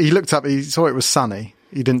think he looked up, he saw it was sunny.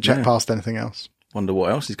 He didn't check past anything else. Wonder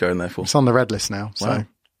what else he's going there for. It's on the red list now. So wow.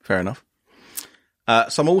 Fair enough.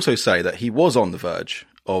 Some also say that he was on the verge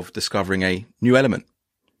of discovering a new element.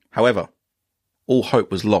 However, all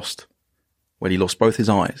hope was lost when he lost both his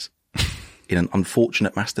eyes in an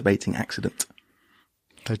unfortunate masturbating accident.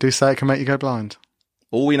 They do say it can make you go blind.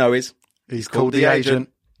 All we know is he's called the agent.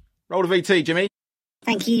 Roll the VT, Jimmy.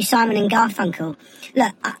 Thank you, Simon and Garfunkel.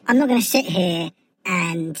 Look, I'm not going to sit here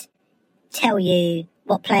and tell you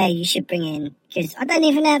what player you should bring in, because I don't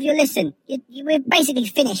even know if you'll listen. We're basically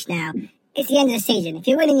finished now. It's the end of the season. If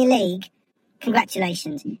you're winning your league,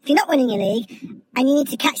 congratulations. If you're not winning your league and you need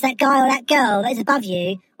to catch that guy or that girl that is above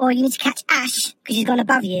you, or you need to catch Ash because she's gone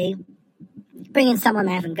above you, bring in someone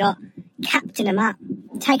they haven't got, captain them up,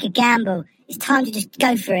 take a gamble. It's time to just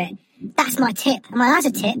go for it. That's my tip. And my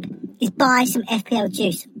other tip is buy some FPL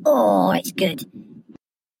juice. Oh, it's good.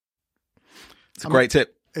 It's a great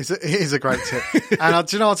tip. It is a great tip. And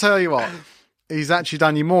do you know, I'll tell you what, he's actually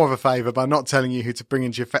done you more of a favour by not telling you who to bring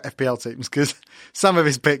into your FPL teams, because some of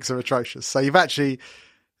his picks are atrocious. So you've actually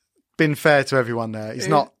been fair to everyone there.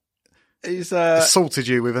 He's assaulted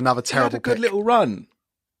you with another terrible pick. He had a good little run.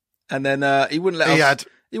 And then he wouldn't let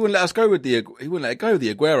us go with the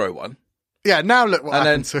Aguero one. Yeah, now look what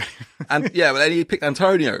happened to him. And but then he picked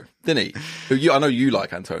Antonio, didn't he? I know you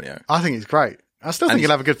like Antonio. I think he's great. I still think he'll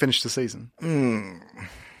have a good finish to the season.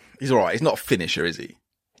 He's all right. He's not a finisher, is he?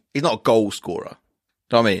 He's not a goal scorer.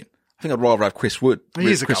 Do you know what I mean? I think I'd rather have Chris Wood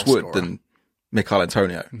than Mikel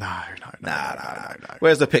Antonio. No.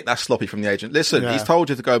 Where's the pick? That's sloppy from the agent. Listen, he's told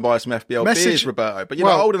you to go buy some FPL beers, Roberto, but you're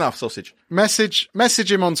not old enough, sausage. Message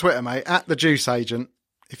him on Twitter, mate, at the Juice Agent.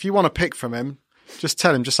 If you want to pick from him, just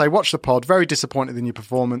tell him, just say, watch the pod. Very disappointed in your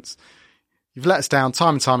performance. You've let us down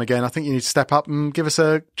time and time again. I think you need to step up and give us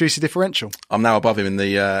a juicy differential. I'm now above him in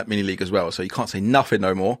the mini league as well, so you can't say nothing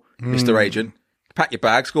no more, Mr. Agent. Pack your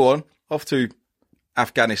bags, go on, off to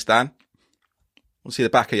Afghanistan. We'll see the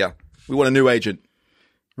back of you. We want a new agent.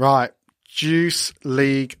 Right, Juice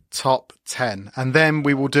League top 10. And then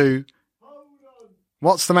we will do...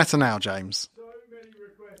 What's the meta now, James?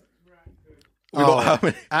 We've got how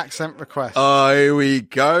many? Accent request. Oh, here we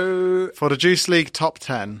go. For the Juice League top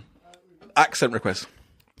 10. Accent request.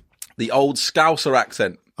 The old Scouser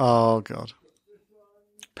accent. Oh, God.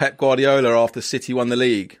 Pep Guardiola after City won the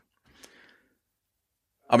league.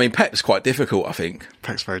 I mean, Pep's quite difficult, I think.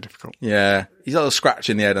 Pep's very difficult. Yeah. He's got a scratch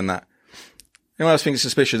in the head and that. You know what I think is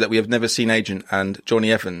suspicious? That we have never seen Agent and Johnny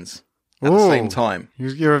Evans at the same time.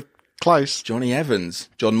 You're close. Johnny Evans.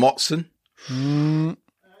 John Motson. John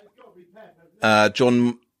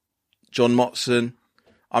Motson.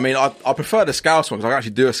 I mean, I prefer the Scouse one because I can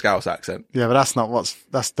actually do a Scouse accent. Yeah, but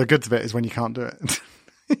that's the good bit is when you can't do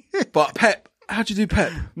it. But Pep, how do you do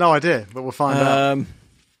Pep? No idea, but we'll find out.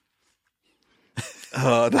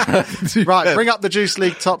 Right, bring up the Juice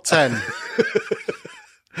League top 10.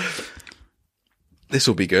 This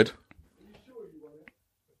will be good.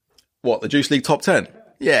 What, the Juice League top 10?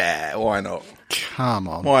 Yeah, why not? Come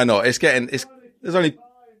on. Why not? There's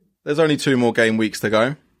only 2 more game weeks to go.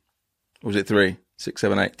 Or was it 3? 6,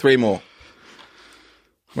 7, 8. 3 more.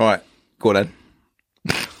 Right, go on then.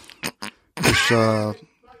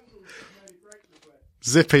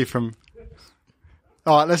 Zippy from...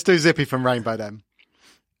 All right, let's do Zippy from Rainbow then.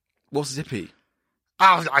 What's Zippy?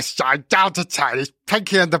 Oh, I'm down to 10. It's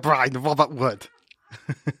Pinky and the Brain, Robert Wood.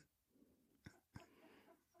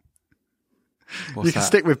 You can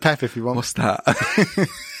stick with Pep if you want. What's that?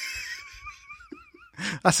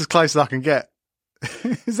 That's as close as I can get.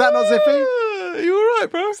 Is that not Zippy? You all right,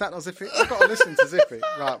 bro? Is that not Zippy? I've got to listen to Zippy.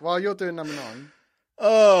 Right, while you're doing number 9.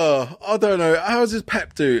 Oh, I don't know. How does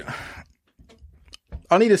Pep do?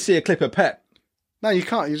 I need to see a clip of Pep. No, you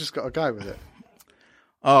can't. You just got to go with it.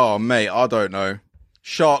 Oh, mate, I don't know.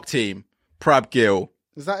 Shark Team, Prab Gill,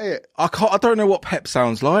 Is that it? I don't know what Pep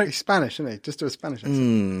sounds like. He's Spanish, isn't he? Just do a Spanish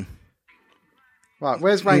accent. Right,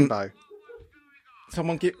 where's Rainbow?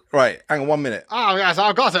 Someone get... Right, hang on 1 minute. Oh, yes,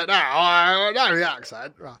 I've got it now. I know the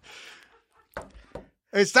accent. Right.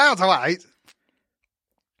 It's down to 8.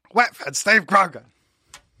 Wetford, Steve Grogan.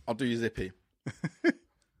 I'll do you Zippy.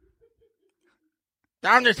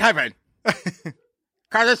 Down to 7.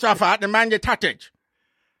 Catastrophe, the man you touch.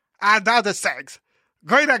 And down to 6.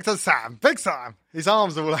 Green Actor Sam. Big Sam. His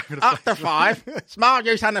arms are all over the place. Up to 5. Smart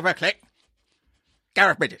you son of a click.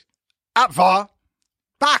 Gareth Bridges. Up 4.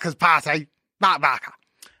 Barker's Party. Mark Barker.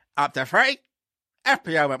 Up to 3.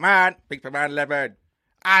 FPO McMahon. Big McMahon 11.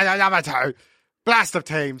 And number 2. Blast of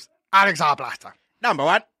Teams. Alex R. Blaster. Number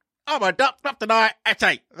 1. Oh my duck, up tonight. At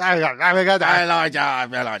 8. There we go.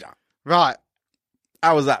 Elijah. Right.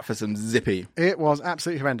 How was that for some Zippy? It was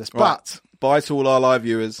absolutely horrendous. Right. But Bye to all our live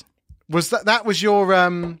viewers. was that was your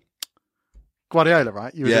Guardiola,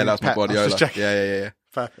 right? You were Yeah, doing that's my Pep. I was Guardiola. just checking. Yeah.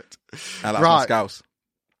 Perfect. And that's my Right. Scouse.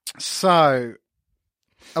 So,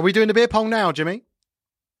 are we doing the beer pong now, Jimmy?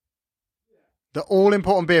 The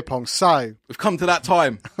all-important beer pong. So, We've come to that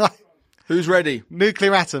time. Who's ready?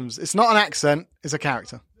 nuclear atoms. It's not an accent, it's a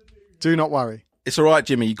character. Do not worry. It's all right,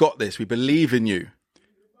 Jimmy. You got this. We believe in you.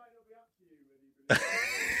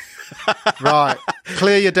 Right.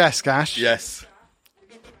 Clear your desk, Ash. Yes.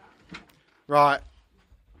 Right.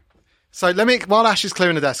 So while Ash is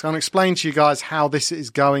clearing the desk, I'll explain to you guys how this is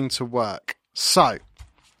going to work. So,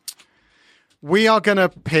 we are going to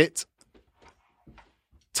pit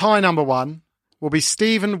tie number 1 will be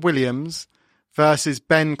Stephen Williams versus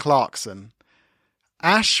Ben Clarkson.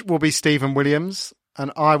 Ash will be Stephen Williams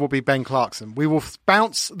and I will be Ben Clarkson. We will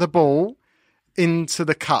bounce the ball into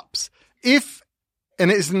the cups. And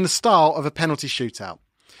it is in the style of a penalty shootout.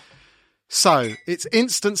 So, it's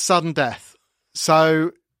instant sudden death.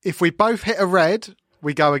 So, if we both hit a red,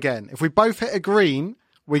 we go again. If we both hit a green,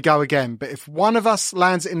 we go again. But if one of us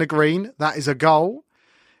lands it in the green, that is a goal.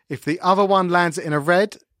 If the other one lands it in a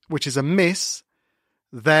red, which is a miss,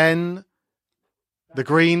 then the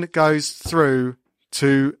green goes through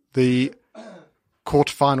to the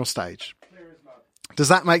quarterfinal stage. Does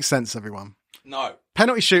that make sense, everyone? No.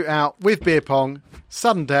 Penalty shootout with beer pong,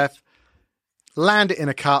 sudden death, land it in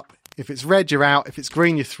a cup. If it's red, you're out. If it's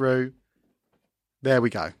green, you're through. There we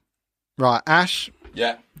go. Right, Ash,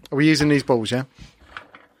 Yeah. are we using these balls, yeah?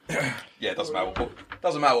 Yeah, it doesn't matter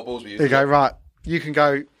what balls we use. There you go, right. You can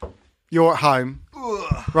go, you're at home.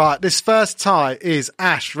 Right, this first tie is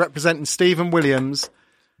Ash representing Stephen Williams.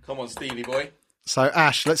 Come on, Stevie boy. So,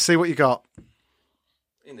 Ash, let's see what you got.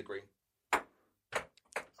 In the green.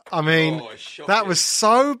 I mean, Oh, it's shocking. that was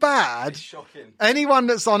so bad. It's shocking. Anyone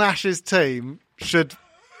that's on Ash's team should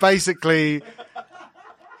basically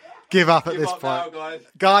give up at Give this up point. now, guys.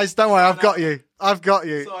 Guys, don't worry, I've got you. I've got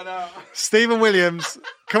you. Sign out. Stephen Williams.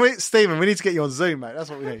 Stephen, we need to get you on Zoom, mate. That's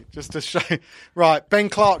what we need. Just to show. Right, Ben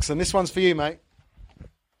Clarkson, this one's for you, mate.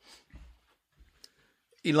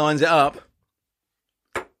 He lines it up.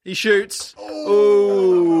 He shoots.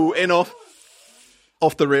 Ooh, in off.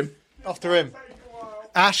 Off the rim. Off the rim.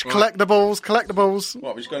 Ash, collect the balls.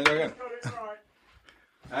 What, we just going to go again?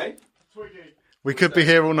 Hey? We could be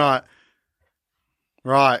here all night.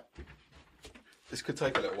 Right, This could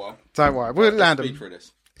take a little while. don't worry. We'll land Speed them. through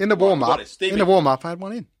this. In the warm-up. got it, Stevie. In the warm-up, I had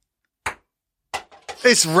one in.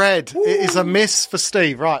 It's red. It is a miss for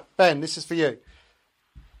Steve. Right, Ben, this is for you.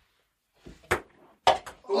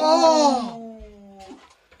 Oh!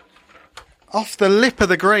 Off the lip of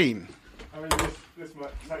the green.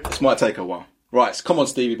 This might take a while. Right, so come on,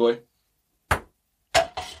 Stevie boy.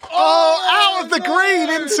 Oh, out of the green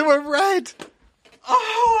into a red.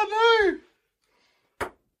 Oh, no.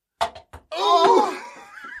 Oh.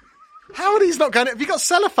 How are these not going? Have you got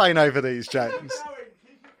cellophane over these, James?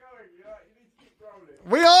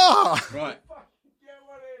 We are. Right.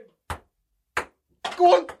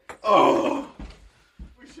 Go on. Oh.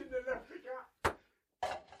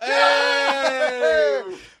 Hey!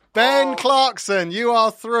 Ben Clarkson, you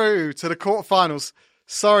are through to the quarterfinals.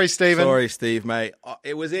 Sorry, Stephen. Sorry, Steve, mate.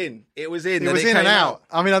 It was in. It was in. It was in and out.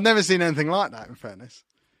 I mean, I've never seen anything like that, in fairness.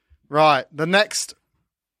 Right, the next...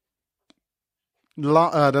 the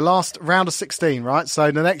last round of 16, right?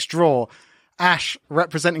 So the next draw, Ash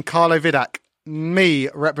representing Carlo Vidak, me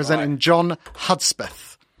representing John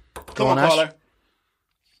Hudspeth. Come on, Ash. Carlo.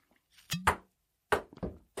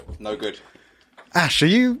 No good. Ash, are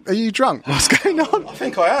you drunk? What's going on? I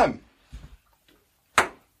think I am.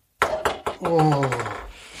 Oh,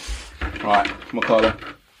 Right, come on, Carlo.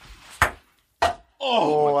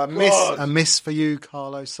 Oh, a miss for you,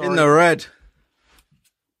 Carlo. Sorry. in the red.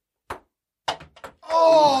 Oh,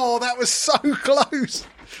 Oh, that was so close.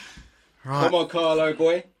 Right. Come on, Carlo,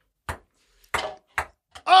 boy.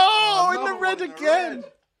 Oh, in the red again.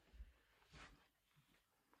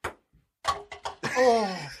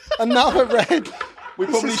 Oh, another red. We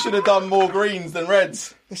probably should have done more greens than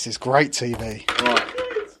reds. This is great TV. Right.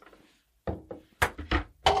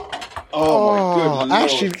 Oh, my good Lord.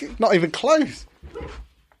 Actually, not even close.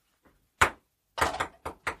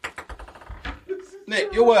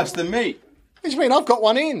 Nick, you're worse than me. What do you mean? I've got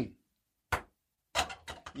one in.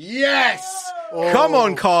 Yes! Oh, Come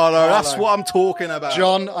on, Carlo. That's what I'm talking about.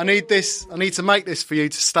 John, I need this. I need to make this for you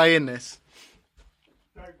to stay in this.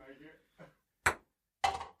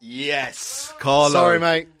 Yes, Carlo. Sorry,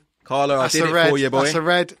 mate. Carlo, That's I did a it red. for you, boy. That's a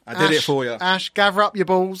red. I did it for you. Ash, gather up your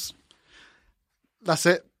balls. That's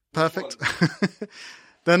it. Perfect.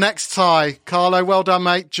 The next tie. Carlo, well done,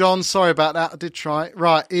 mate. John, sorry about that. I did try.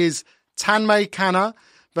 Right, is Tanmay Khanna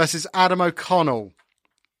versus Adam O'Connell.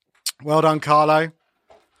 Well done, Carlo.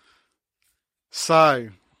 So,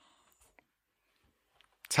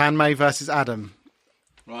 Tanmay versus Adam.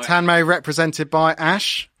 Right. Tanmay represented by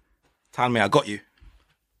Ash. Tanmay, I got you.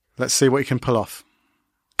 Let's see what he can pull off.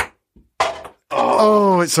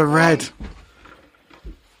 Oh, it's a red.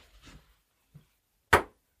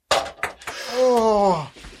 Oh,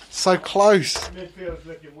 so close. Midfield's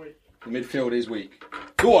looking weak. The midfield is weak.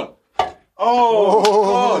 Go on.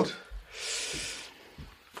 Oh, God.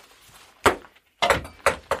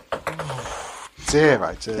 Dear,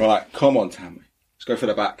 oh dear. Right, come on, Tanmay. Let's go for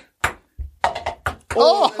the back.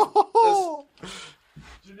 Oh!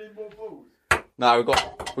 Do you need more balls? No,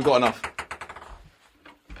 we've got enough.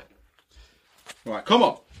 Right, come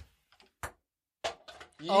on.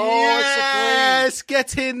 Yes,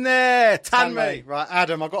 get in there, Tanmay. Right,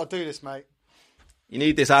 Adam, I've got to do this, mate. You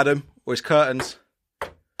need this, Adam, or his curtains.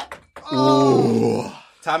 Oh.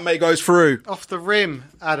 Tanmay goes through. Off the rim,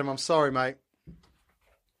 Adam, I'm sorry, mate.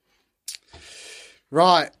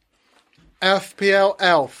 Right. FPL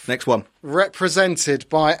Elf. Next one. Represented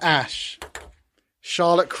by Ash.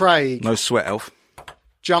 Charlotte Craig. No sweat, Elf.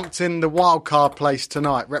 Jumped in the wild card place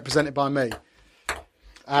tonight, represented by me.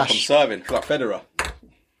 I'm Ash. serving like Federer.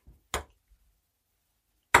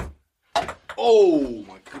 Oh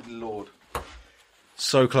my good Lord.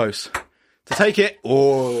 So close. To take it.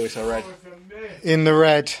 Oh, it's a red. In the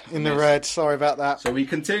red. In the red. Sorry about that. So we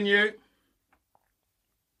continue.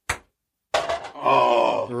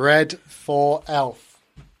 Oh. Red for Elf.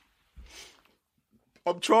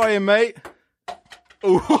 I'm trying, mate.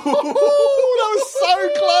 Oh, that was so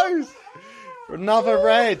close. Another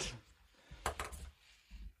red.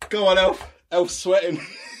 Go on, Elf. Elf's sweating.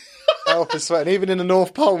 Elf is sweating. Even in the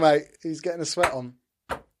North Pole, mate, he's getting a sweat on.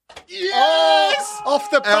 Yes! Oh, off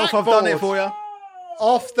the backboard. Elf, I've done it for you.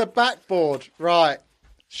 Off the backboard. Right.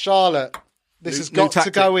 Charlotte, this has New got to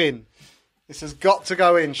tactic. go in. This has got to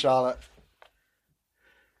go in, Charlotte.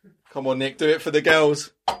 Come on, Nick. Do it for the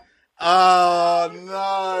girls. Oh,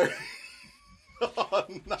 no. Oh,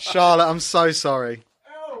 no. Charlotte, I'm so sorry.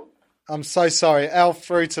 I'm so sorry. Elf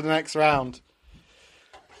through to the next round.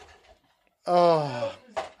 Oh.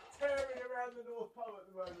 Tearing around the North Pole at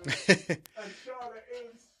the moment. And Charlotte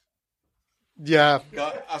is. Yeah.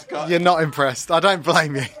 That's got. You're not impressed. I don't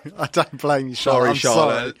blame you. I don't blame you, Charlotte. Sorry, I'm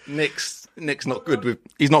Charlotte. sorry. Nick's not good with.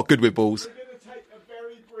 He's not good with balls. We're going to take a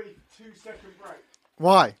very brief 2-second break.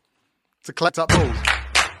 Why? To collect up balls. We're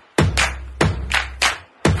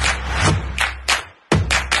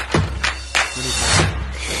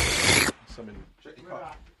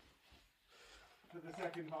back for the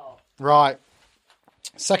second half. Right.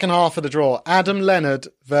 Second half of the draw. Adam Leonard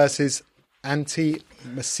versus Antti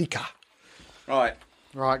Masika. Right,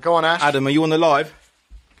 Right, go on, Ash. Adam, are you on the live?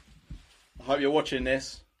 I hope you're watching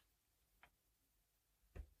this.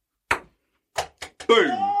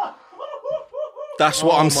 Boom. That's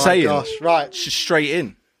what I'm my saying. Gosh. Right. Just straight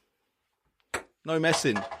in. No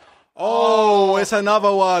messing. Oh, it's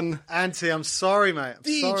another one. Antti, I'm sorry, mate.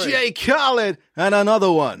 I'm sorry. DJ Khaled and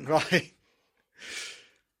another one. Right.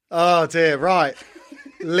 Oh, dear. Right.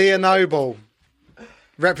 Leah Noble,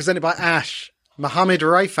 represented by Ash. Mohammed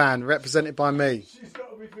Rayfan, represented by me. She's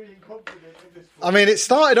got to be feeling confident at this point. I mean, it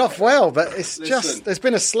started off well, but it's Listen. just, there's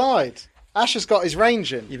been a slide. Ash has got his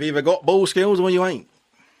range in. You've either got ball skills or you ain't.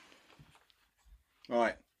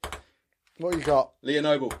 Right, What you got? Leah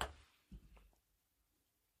Noble.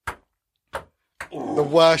 The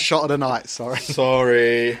worst shot of the night, sorry.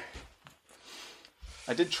 Sorry.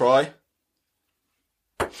 I did try.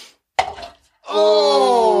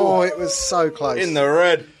 Oh, it was so close. In the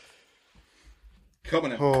red. Come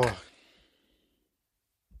on in. Oh.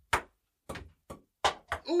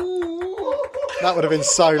 That would have been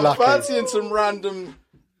so lucky. Fancying some random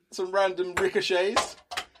some random ricochets.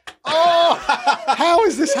 Oh, how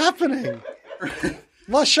is this happening?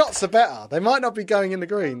 My shots are better. They might not be going in the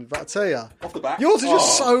green, but I tell you, Off the back. yours are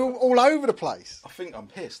just so all over the place. I think I'm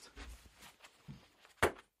pissed.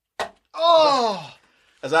 Oh,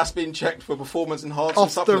 Has that been checked for performance enhancing off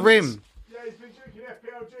the supplements? rim. Yeah, he's been drinking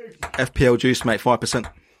FPL juice. FPL juice, mate,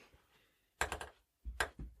 5%.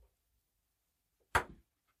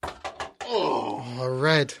 Oh,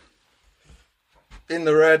 red. In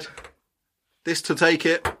the red. This to take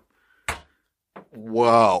it.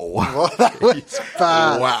 Wow. Well, that was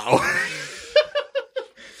bad. Wow.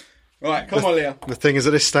 Right, come on, Leah. The thing is,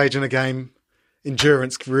 at this stage in the game,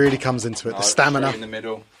 endurance really comes into it. The stamina. Straight in the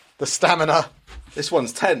middle. The stamina. This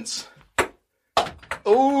one's tense.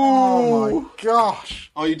 Oh Ooh. my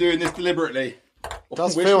gosh. Are you doing this deliberately?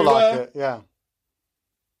 Does Wish feel we like were. it, yeah.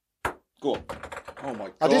 Go on. Oh my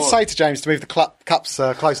god. I did say to James to move the cups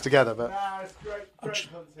close together, but Nah, it's great I'm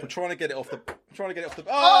content. trying to get it off the.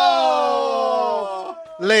 Oh!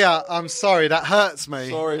 Leah, I'm sorry, that hurts me.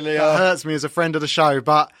 Sorry, Leah. That hurts me as a friend of the show,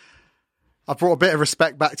 but I brought a bit of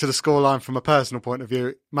respect back to the scoreline from a personal point of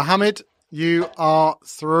view. Mohammed, you are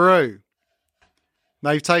through.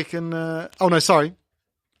 Now you've taken... oh, no, sorry.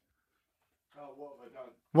 Oh, what have I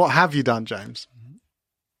done? What have you done, James?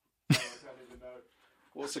 I don't even know.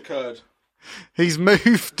 What's occurred? He's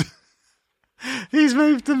moved... He's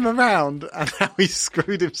moved them around and now he's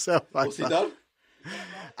screwed himself over. What's he done?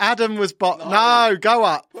 Adam was No, go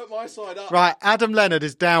up. Put my side up. Right, Adam Leonard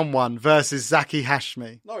is down 1 versus Zaki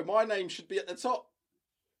Hashmi. No, my name should be at the top.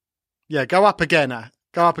 Yeah, go up again.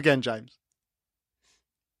 Go up again, James.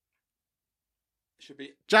 It should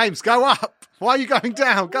be. James, go up. Why are you going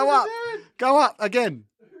down? Go up. Go up again.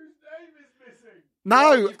 Whose name is missing?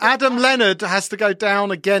 No, Adam Leonard has to go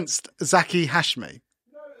down against Zaki Hashmi.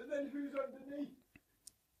 No, and then who's underneath?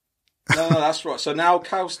 No, that's right. So now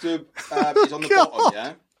Kaustub is on the God. bottom,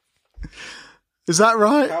 yeah? Is that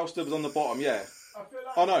right? Kaustub is on the bottom, yeah. I feel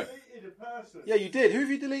like Oh, no. I deleted a person. Yeah, you did. Who have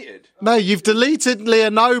you deleted? No, you've deleted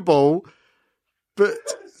Leah Noble, but...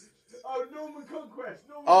 Oh, Norman Conquest.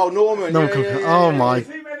 Oh, Norman. No, yeah, yeah, yeah, oh yeah. my... Is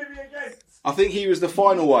he meant to be against? I think he was the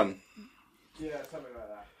final one. Yeah, something like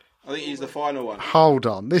that. I think he's the final one. Hold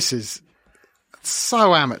on. This is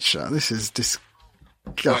so amateur. This is disgusting.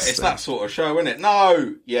 Right, it's that sort of show, isn't it?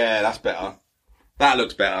 No. Yeah, that's better. That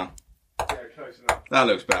looks better. Yeah, close enough. That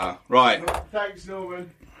looks better. Right. Thanks,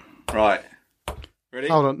 Norman. Right. Ready?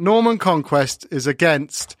 Hold on. Norman Conquest is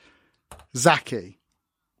against Zaki.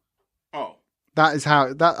 Oh. That is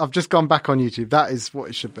how... I've just gone back on YouTube. That is what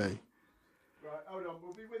it should be. Right, hold on.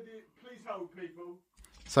 We'll be with you. Please hold, people.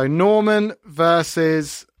 So Norman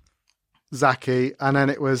versus Zaki, and then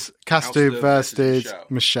it was Kaustub versus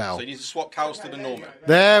Michelle. So you need to swap Kaustub and Norman.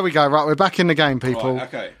 There we go. Right, we're back in the game, people. Right,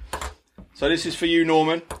 okay. So this is for you,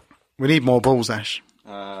 Norman. We need more balls, Ash.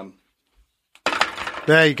 Um,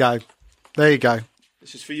 There you go. There you go.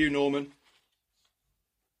 this is for you, Norman.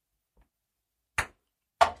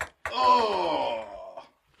 Oh!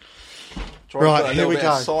 Try Right, and put a here little we bit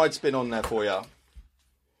go. of side spin on there for you.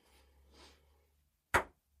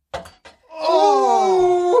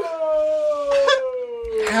 Oh!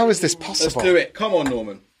 Oh! How is this Let's possible? do it. Come on,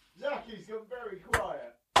 Norman. Zaki's gone very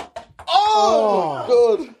quiet. Oh,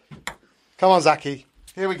 Good. come on, Zaki.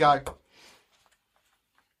 Here we go.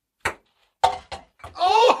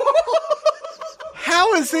 Oh!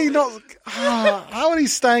 How is he not? How are he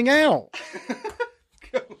staying out?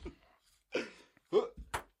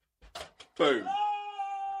 Boom.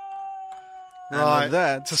 Right,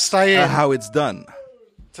 that's to stay in. how it's done.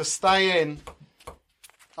 To stay in.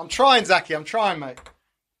 I'm trying, Zaki. I'm trying, mate.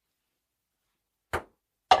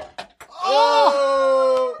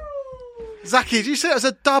 Oh! Zaki, did you see it was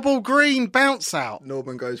a double green bounce out?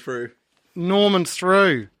 Norman goes through. Norman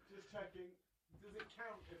through. Just checking. Does it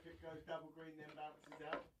count if it goes double green then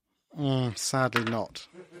bounces out? Sadly not.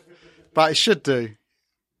 But it should do.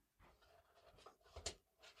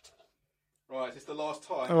 Right, is this the last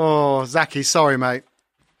tie? Oh, Zaki, sorry, mate.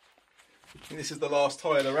 I think this is the last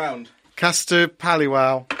tie of the round. Kaustub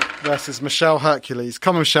Paliwal versus Michelle Hercules.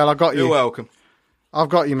 Come on, Michelle, I got you. You're welcome. I've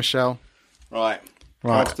got you, Michelle. Right.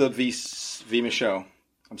 Right. Kaustub v Michelle.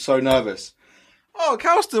 I'm so nervous. Oh,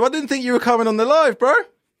 Kaustub, I didn't think you were coming on the live, bro.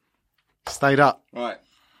 Stayed up. Right.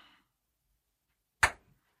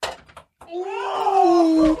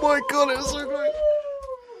 Oh my god, it was so great.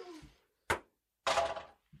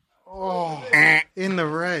 Oh, in the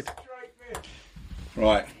red. Straight miss.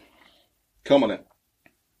 Right. Come on it.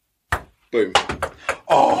 Boom.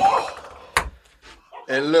 Oh.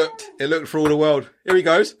 It looked for all the world. Here he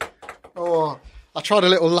goes. Oh, I tried a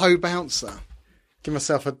little low bouncer. Give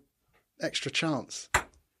myself an extra chance.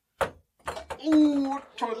 Ooh,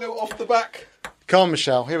 trying to lilt off the back. Come on,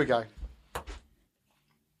 Michelle. Here we go.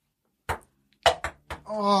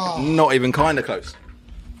 Not even kind of close.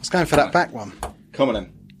 I was going for that back one. Come on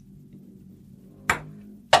then.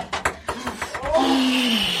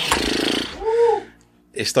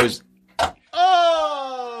 It's those.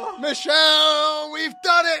 Oh, Michelle, we've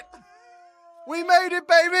done it. We made it,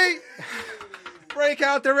 baby. Break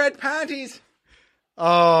out the red panties.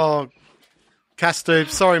 Oh, Castube,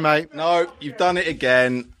 sorry, mate. No, you've done it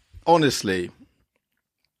again. Honestly.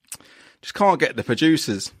 Just can't get the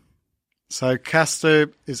producers. So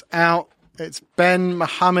Castube is out. It's Ben,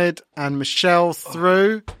 Mohammed, and Michelle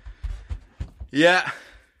through. Yeah.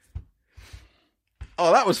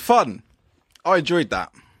 Oh, that was fun. I enjoyed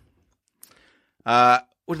that.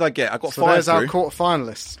 What did I get? I got So 5 there's our through.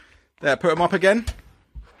 quarter-finalists. There, put them up again.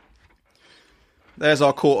 There's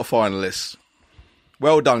our quarter-finalists.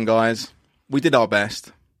 Well done, guys. We did our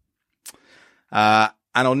best. And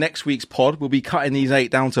on next week's pod, we'll be cutting these 8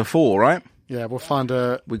 down to 4, right? Yeah, we'll find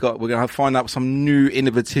a... We're going to find out some new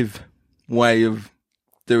innovative way of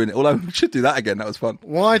doing it. Although we should do that again. That was fun.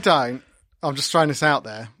 Why don't... I'm just throwing this out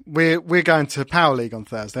there. We're going to Power League on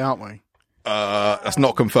Thursday, aren't we? That's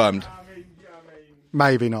not confirmed.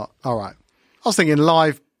 Maybe not. All right. I was thinking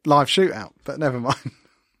live shootout, but never mind.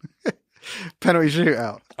 Penalty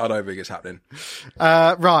shootout. I don't think it's happening.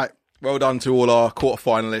 Right. Well done to all our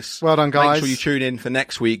quarter-finalists. Well done, guys. Make sure you tune in for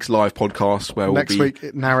next week's live podcast where Next week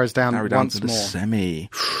it narrows down once to the more. semi.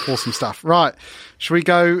 Awesome stuff. Right. Should we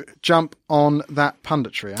go jump on that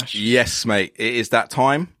punditry, Ash? Yes, mate. It is that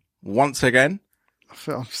time. Once again. I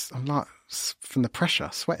feel I'm like, from the pressure,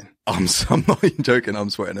 sweating. I'm not even joking. I'm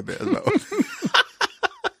sweating a bit as well.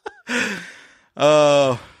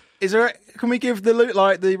 Is there? Can we give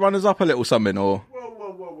the the runners up a little something or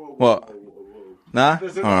Whoa. what? Nah.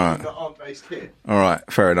 There's All a lot right. that aren't based here. All right.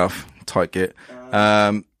 Fair enough. Tight git.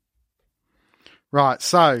 Right.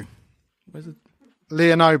 So, Where's it?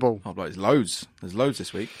 Leah Noble. Oh, there's loads. There's loads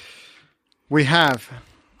this week. We have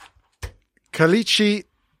Kalichi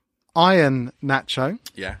Iron Nacho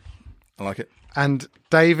Yeah, I like it. and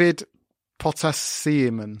David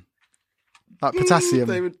Potassium. Like potassium.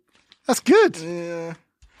 David. That's good. Yeah.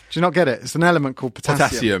 Do you not get it? It's an element called potassium.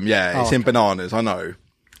 Potassium. Yeah, Oh, it's in bananas. I know.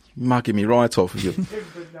 Mugging me right off with you.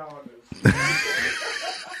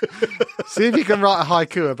 See if you can write a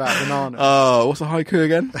haiku about bananas. Oh, what's a haiku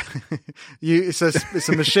again? It's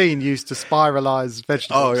a machine used to spiralize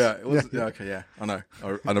vegetables. Oh yeah, it was, yeah. Okay, yeah, I know.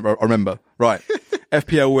 I remember. Right,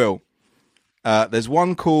 FPL Will. There's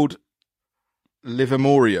one called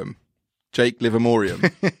Livermorium, Jake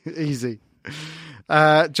Livermorium. Easy.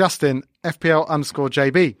 Justin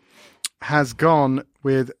FPL_JB has gone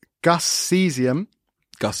with Gussesium.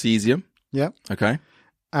 Gussesium. Yeah, Okay.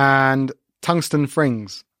 and Tungsten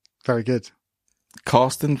Frings. Very good.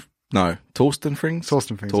 Torsten Frings. Torsten Frings.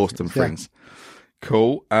 Torsten Yeah. Frings.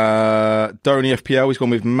 Cool. Donny FPL. He's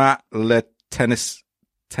gone with Matt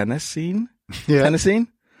Tennessine. Yeah, Tennessine.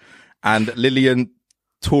 And Lillian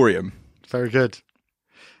Torium. very good.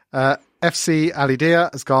 FC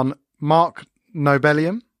Alidia has gone Mark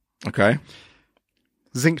Nobelium, Okay.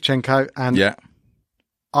 Zinchenko, and Yeah.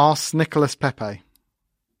 Ars Nicholas Pepe. Okay.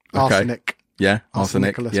 Arsenic. Yeah.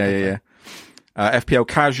 Arsenic. Arsenic. Yeah. FPL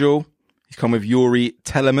Casual. He's come with Yuri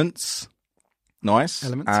Telements. Nice.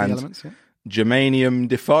 Elements, And elements, yeah. Germanium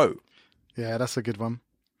Defoe. Yeah, that's a good one.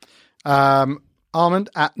 Armand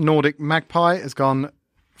at Nordic Magpie has gone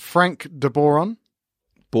Frank de Boron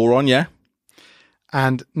Boron, yeah.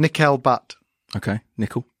 and Nickel Butt. Okay.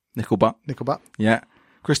 Nickel butt. Nickel Butt. Yeah.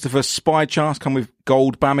 Christopher Spychar come with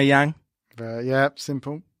Gold Bamayang. Yeah,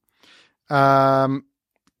 simple.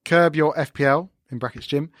 Curb Your FPL, in brackets,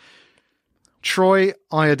 Jim. Troy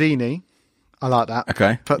Iodini. I like that.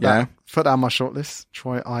 Okay. Put yeah. that on my shortlist.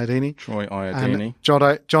 Troy Iodini. Troy Iodini.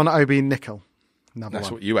 And John Obi Nickel. Another That's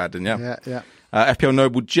one. what you had, didn't you? Yeah. FPL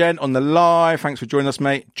Noble Gent on the live. Thanks for joining us,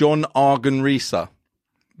 mate. John Argan Risa.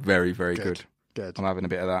 Very, very good. Good. I'm having a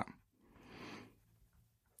bit of that.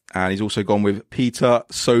 And he's also gone with Peter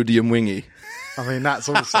Sodium Wingy. I mean, that's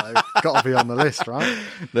also got to be on the list, right?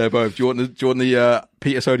 They're both. Do you want the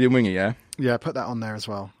Peter Sodium Wingy, yeah? Yeah, put that on there as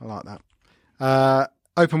well. I like that.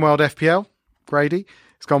 Open World FPL, Grady.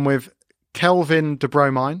 It's gone with Kelvin De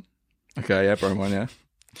Bromine Okay, yeah, Bromine, yeah.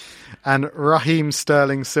 and Raheem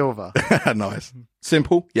Sterling Silva. Nice.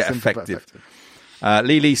 Simple, yeah, Simple but effective.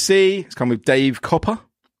 Lily C. It's come with Dave Copper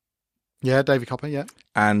Yeah, Davy Copper, yeah.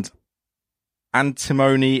 and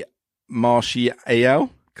Antimony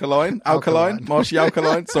Alkaline? Marshy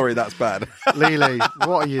Alkaline? Sorry, that's bad. Lily,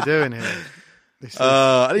 what are you doing here? This is-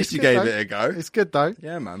 At least it's you good, gave though. it a go. It's good, though.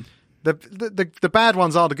 Yeah, man. The bad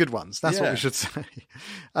ones are the good ones. That's what Yeah. we should say.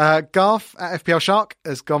 Garth at FPL Shark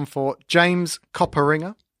has gone for James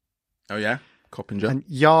Copperinger Oh, yeah? Coppinger. and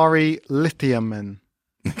Yari Lithiumen.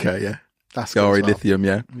 Okay, yeah. That's good Gary as well. Lithium,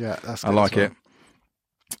 yeah. Yeah, that's I good like as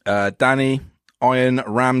well. it. Danny Iron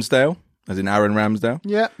Ramsdale, as in Aaron Ramsdale,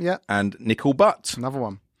 Yeah, yeah. and Nickel Butt. Another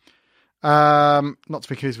one. Not to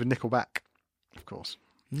be confused with Nickelback, of course.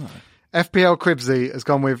 No. FPL Cribsy has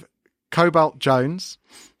gone with Cobalt Jones.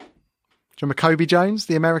 Do you remember Kobe Jones,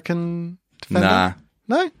 the American defender? Nah.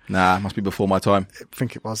 No? Nah, must be before my time. I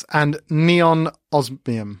think it was. And Neon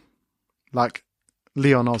Osmium. Like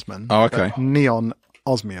Leon Osman. Oh, okay. but Neon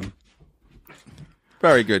Osmium.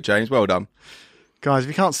 Very good, James. Well done. Guys, if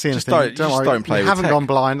you can't see anything, Just don't worry. don't play you with haven't tech. gone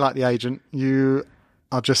blind like the agent. You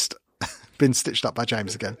are just been stitched up by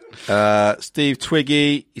James again. Steve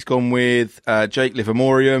Twiggy, he's gone with Jake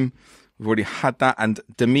Livermorium. We've already had that. And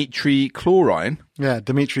Dimitri Chlorine. Yeah,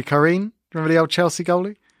 Dimitri Karin. Remember the old Chelsea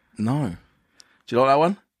goalie? No. Do you like that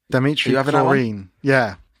one? Dimitri Are you having that one? Chlorine.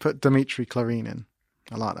 Yeah, put Dimitri Chlorine in.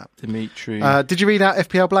 I like that. Dimitri. Did you read out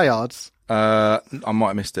FPL Blayards? I might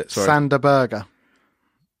have missed it. Sorry. Sander Berger.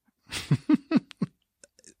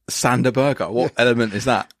 Sander Burger. What element is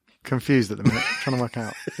that? Confused at the minute. Trying to work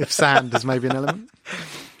out if sand is maybe an element.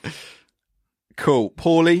 Cool.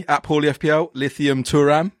 Paulie at Paulie FPL. Lithium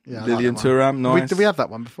Turam. Yeah, I like Lilium that one. Turam. Nice. Did we have that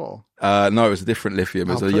one before? No, it was a different lithium.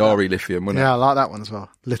 It was I'll a put Yari lithium, wasn't Yeah, I like that one as well.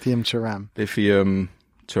 Lithium Turam. it? Lithium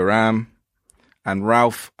Turam. And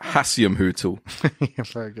Ralph Hassium Hootle. Yeah,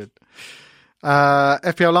 very good.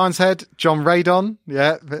 FPL Lions Head, John Radon.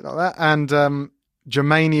 Yeah, a bit like that. And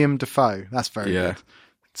Germanium Defoe. That's very Yeah. good.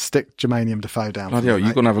 Stick Germanium Defoe down. Bloody for hell, me, you're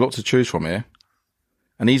mate. going to have a lot to choose from here.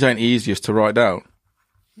 And these ain't easiest to write down.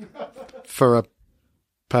 For a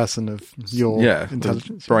person of your Yeah, the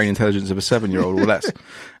intelligence. brain intelligence of a 7-year-old or less.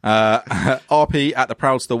 RP at the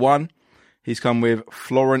Proudster 1. He's come with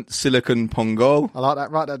Florent Silicon Pongol. I like that.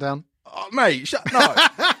 Write that down. Oh, mate, no.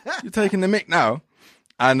 You're taking the mick now.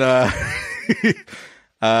 And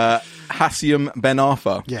Hassium Ben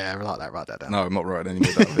Arthur. Yeah, I like that. Write that down. No, I'm not writing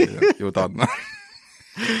any more down. You're done.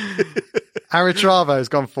 Aritravo has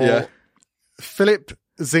gone for Yeah. Philip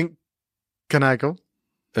Zinkernagel.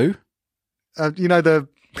 Who? You know the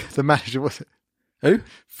manager, was it? Who?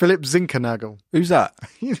 Philip Zinkernagel. Who's that?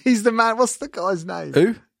 He's the man. What's the guy's name?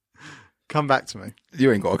 Who? Come back to me.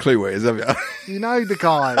 You ain't got a clue where it is, have you? You know the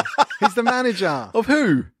guy. He's the manager. Of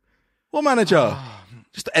who? What manager?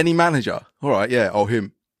 Just any manager. All right, yeah. Oh,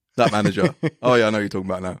 him. That manager. Oh, yeah, I know who you're talking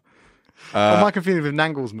about now. Am I confused with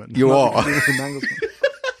Nanglesman? You Am I are. confused with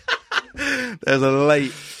Nanglesman? There's a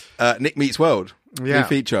late Nick Meets World Yeah. new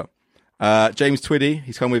feature. James Twiddy,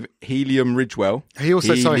 he's come with Helium Ridgewell. He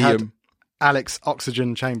also had Helium. Alex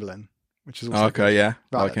Oxygen Chamberlain, which is also Okay, yeah.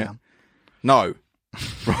 Write Like that it. down. No.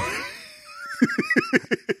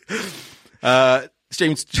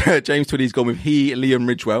 James Twiddy's gone with Helium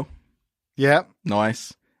Ridgewell. Yeah,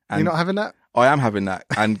 Nice. you're And not having that. I am having that.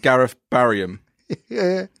 And Gareth Barrium,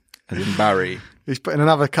 Yeah, as in Barry. he's putting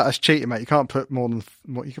another cut as cheating, mate. You can't put more than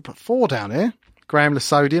what you can put 4 down here. Graham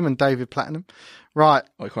Lasodium and David Platinum. Right.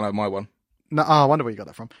 I can't have my one. No, I wonder where you got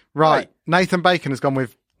that from. Right. Hey. Nathan Bacon has gone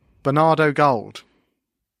with Bernardo Gold.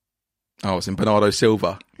 Oh, it's in Bernardo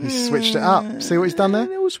Silva. He's switched it up. See what he's done there?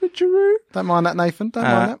 Little switcheroo. Don't mind that, Nathan. Don't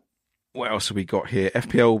mind that. What else have we got here?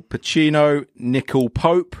 FPL Pacino, Nickel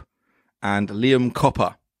Pope, and Liam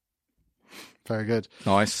Copper. Very good.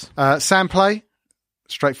 Nice. Sam Play,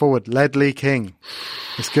 straightforward. Ledley King.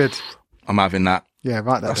 It's good. I'm having that. Yeah,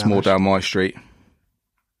 write that That's down. more Ash. down my street.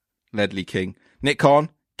 Ledley King. Nick Kahn,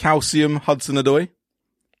 Calcium Hudson Odoi.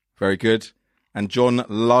 Very good. And John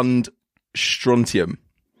Lund Strontium.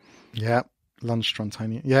 Yeah.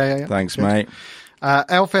 Lundstrontinia. Yeah. Thanks, Good. mate.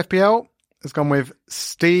 Elf FPL has gone with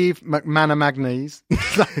Steve McManamanganese.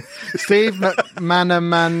 Steve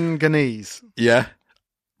McManamanganese. Yeah.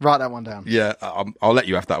 Write that one down. Yeah. I'll let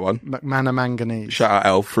you have that one. McManamanganese. Shout out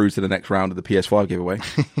Elf through to the next round of the PS5 giveaway.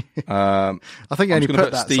 I think you I'm only just going to put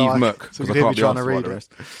put that Steve so Muck so because we I can hear can't me be trying to asked to read write the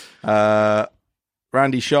it. rest.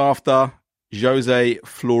 Randy Shafter, Jose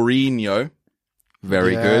Florino.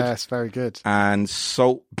 Very good. Yes, very good. And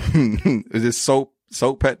Salt, is this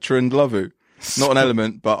Saltpeter and Lovu? Not an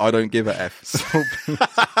element, but I don't give a F.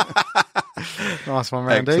 Nice one,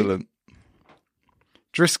 Randy. Excellent.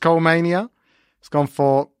 Driscoll Mania has gone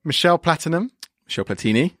for Michelle Platinum, Michel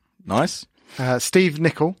Platini. Nice. Steve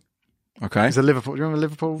Nicol. Okay. He's a Liverpool. Do you remember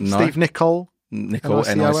Liverpool? No. Steve Nicol. Nicole,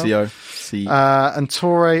 N-I-C-O-L. N-I-C-O. And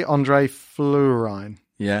Torre Andre Flurine.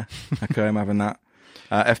 Yeah. Okay, I'm having that.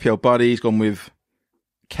 FPL Buddy's gone with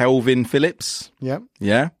Kelvin Phillips. Yeah.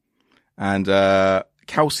 Yeah. And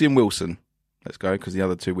Calcium Wilson. Let's go, because the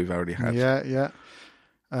other two we've already had. Yeah.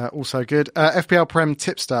 Also good. FPL Prem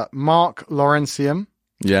tipster Mark Laurentium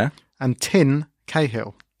Yeah. and Tin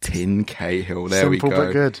Cahill. Tin Cahill. There Simple we go.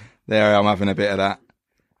 but good. There, I'm having a bit of that.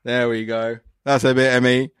 There we go. That's a bit of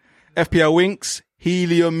me. FPL Winks,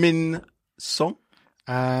 Heliumin Song.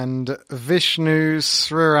 And Vishnu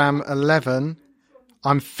Sriram 11.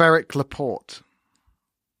 I'm Ferric Laporte.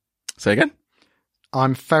 Say again?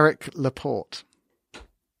 I'm Ferric Laporte.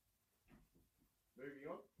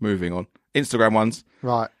 Moving on. Instagram ones.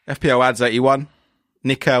 Right. FPL Ads 81.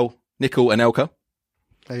 Nickel and Elka.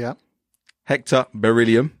 There you go. Hector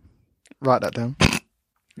Beryllium. Write that down.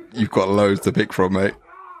 You've got loads to pick from, mate.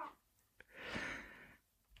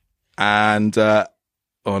 And, oh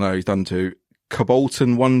no, he's done two.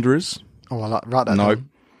 Cabolton Wanderers. Oh, write that No. down.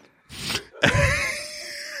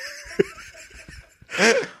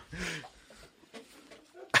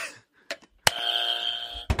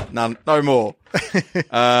 None, no more.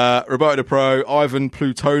 Roberto the Pro, Ivan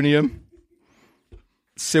Plutonium,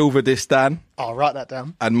 Silver Distan, I'll write that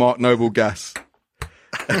down. and Mark Noble Gas.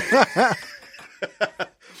 That's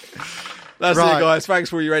Right. it, guys. Thanks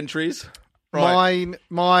for your entries. Right.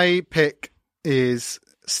 My pick is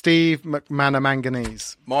Steve McManus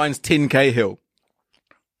Manganese. Mine's Tin Cahill.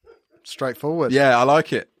 Straightforward. Yeah, I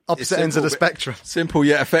like it. Opposite It's ends of the simple, spectrum. Simple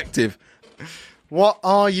yet effective. What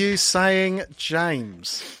are you saying,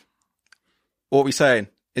 James? What are we saying?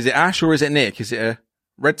 Is it Ash or is it Nick? Is it a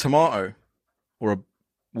red tomato or a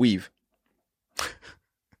weave?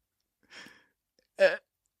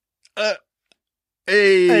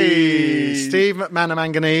 Hey, Steve McManus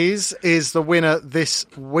Manganese is the winner this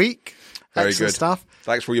week. Very Excellent good stuff.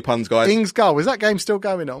 Thanks for all your puns, guys. Ings goal. Is that game still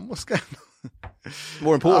going on? What's going on?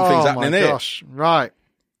 More important things happening my here. gosh. Right.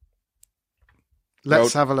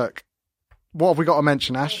 Let's have a look. What have we got to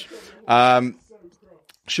mention, Ash?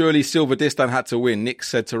 Surely Silver Distan had to win. Nick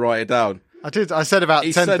said to write it down. I did. I said about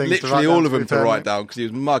He 10 said things literally to write all down, of them be to fair, write mate. down because he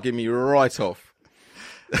was mugging me right off.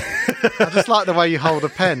 I just like the way you hold a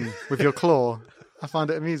pen with your claw. I find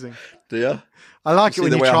it amusing. Do you? I like See it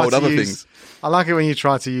when the you way I try hold to other use. things. I like it when you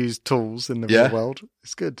try to use tools in the Yeah? real world.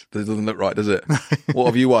 It's good. That doesn't look right, does it? What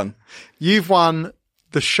have you won? You've won.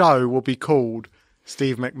 The show will be called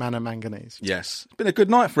Steve McManus Manganese. Yes. It's been a good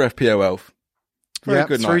night for FPO Elf. Very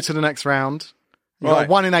good through night. to the next round. You've got Right.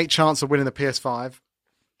 a 1 in 8 chance of winning the PS5.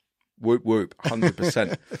 Whoop, whoop.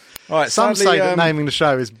 100%. All right. Some sadly, say that naming the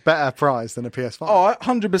show is better prize than a PS5. Oh,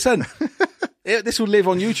 100%. This will live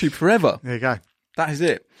on YouTube forever. There you go. That is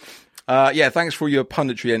it. Yeah, thanks for your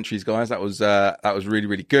punditry entries, guys. That was really,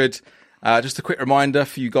 really good. Just a quick reminder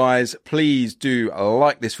for you guys, please do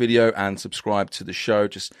like this video and subscribe to the show.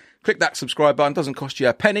 Just click that subscribe button. Doesn't cost you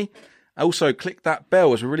a penny. Also, click that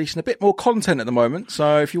bell as we're releasing a bit more content at the moment.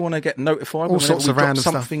 So if you want to get notified All whenever sorts we of drop random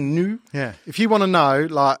stuff. something new. Yeah. If you want to know,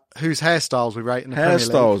 like, whose hairstyles we rate in the Premier League,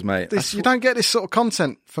 Hairstyles, mate. you don't get this sort of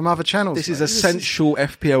content from other channels. This is mate. essential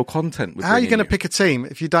FPL content. How are you going to pick a team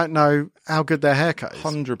if you don't know how good their haircut is?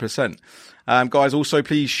 100%. Guys, also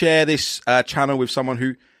please share this channel with someone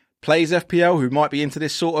who plays FPL, who might be into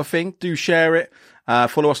this sort of thing. Do share it.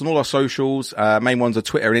 Follow us on all our socials. Main ones are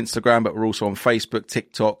Twitter and Instagram, but we're also on Facebook,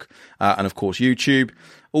 TikTok, and of course YouTube.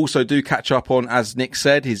 Also do catch up on, as Nick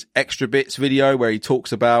said, his Extra Bits video where he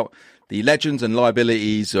talks about the legends and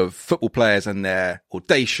liabilities of football players and their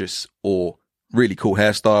audacious or really cool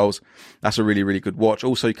hairstyles. That's a really, really good watch.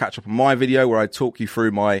 Also catch up on my video where I talk you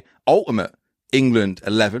through my ultimate England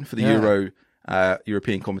 11 for the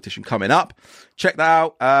European competition coming up. Check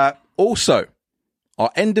that out. Also, our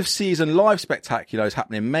end of season live spectacular is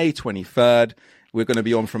happening May 23rd. We're going to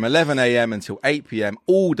be on from 11 a.m. until 8 p.m.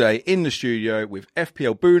 all day in the studio with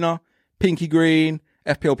FPL Boona, Pinky Green,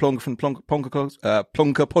 FPL Plonker from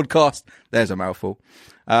Plonker Podcast. There's a mouthful.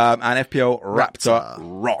 And FPL Raptor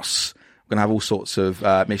Ross. We're going to have all sorts of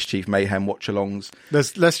mischief, mayhem, watch-alongs.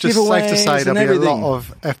 Let's just safe to Giveaways say and there'll be everything. a lot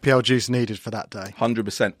of FPL juice needed for that day.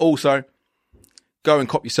 100%. Also, go and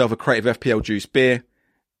cop yourself a Creative FPL Juice beer.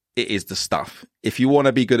 It is the stuff. If you want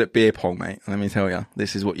to be good at beer pong, mate, let me tell you,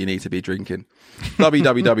 this is what you need to be drinking.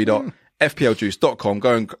 www.fpljuice.com.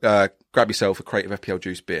 Go and grab yourself a Creative FPL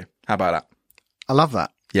Juice beer. How about that? I love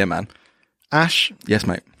that. Yeah, man. Ash, Yes,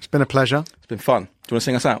 mate. it's been a pleasure. It's been fun. Do you want to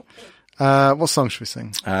sing us out? What song should we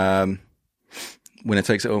sing? Winner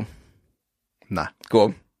Takes It All. Nah, Go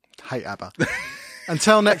on. hate ABBA.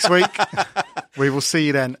 Until next week, we will see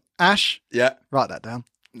you then. Ash, Yeah. write that down.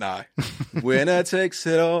 No. Winner takes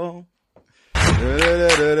it all.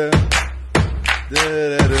 Da-da-da-da-da.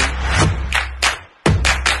 Da-da-da-da.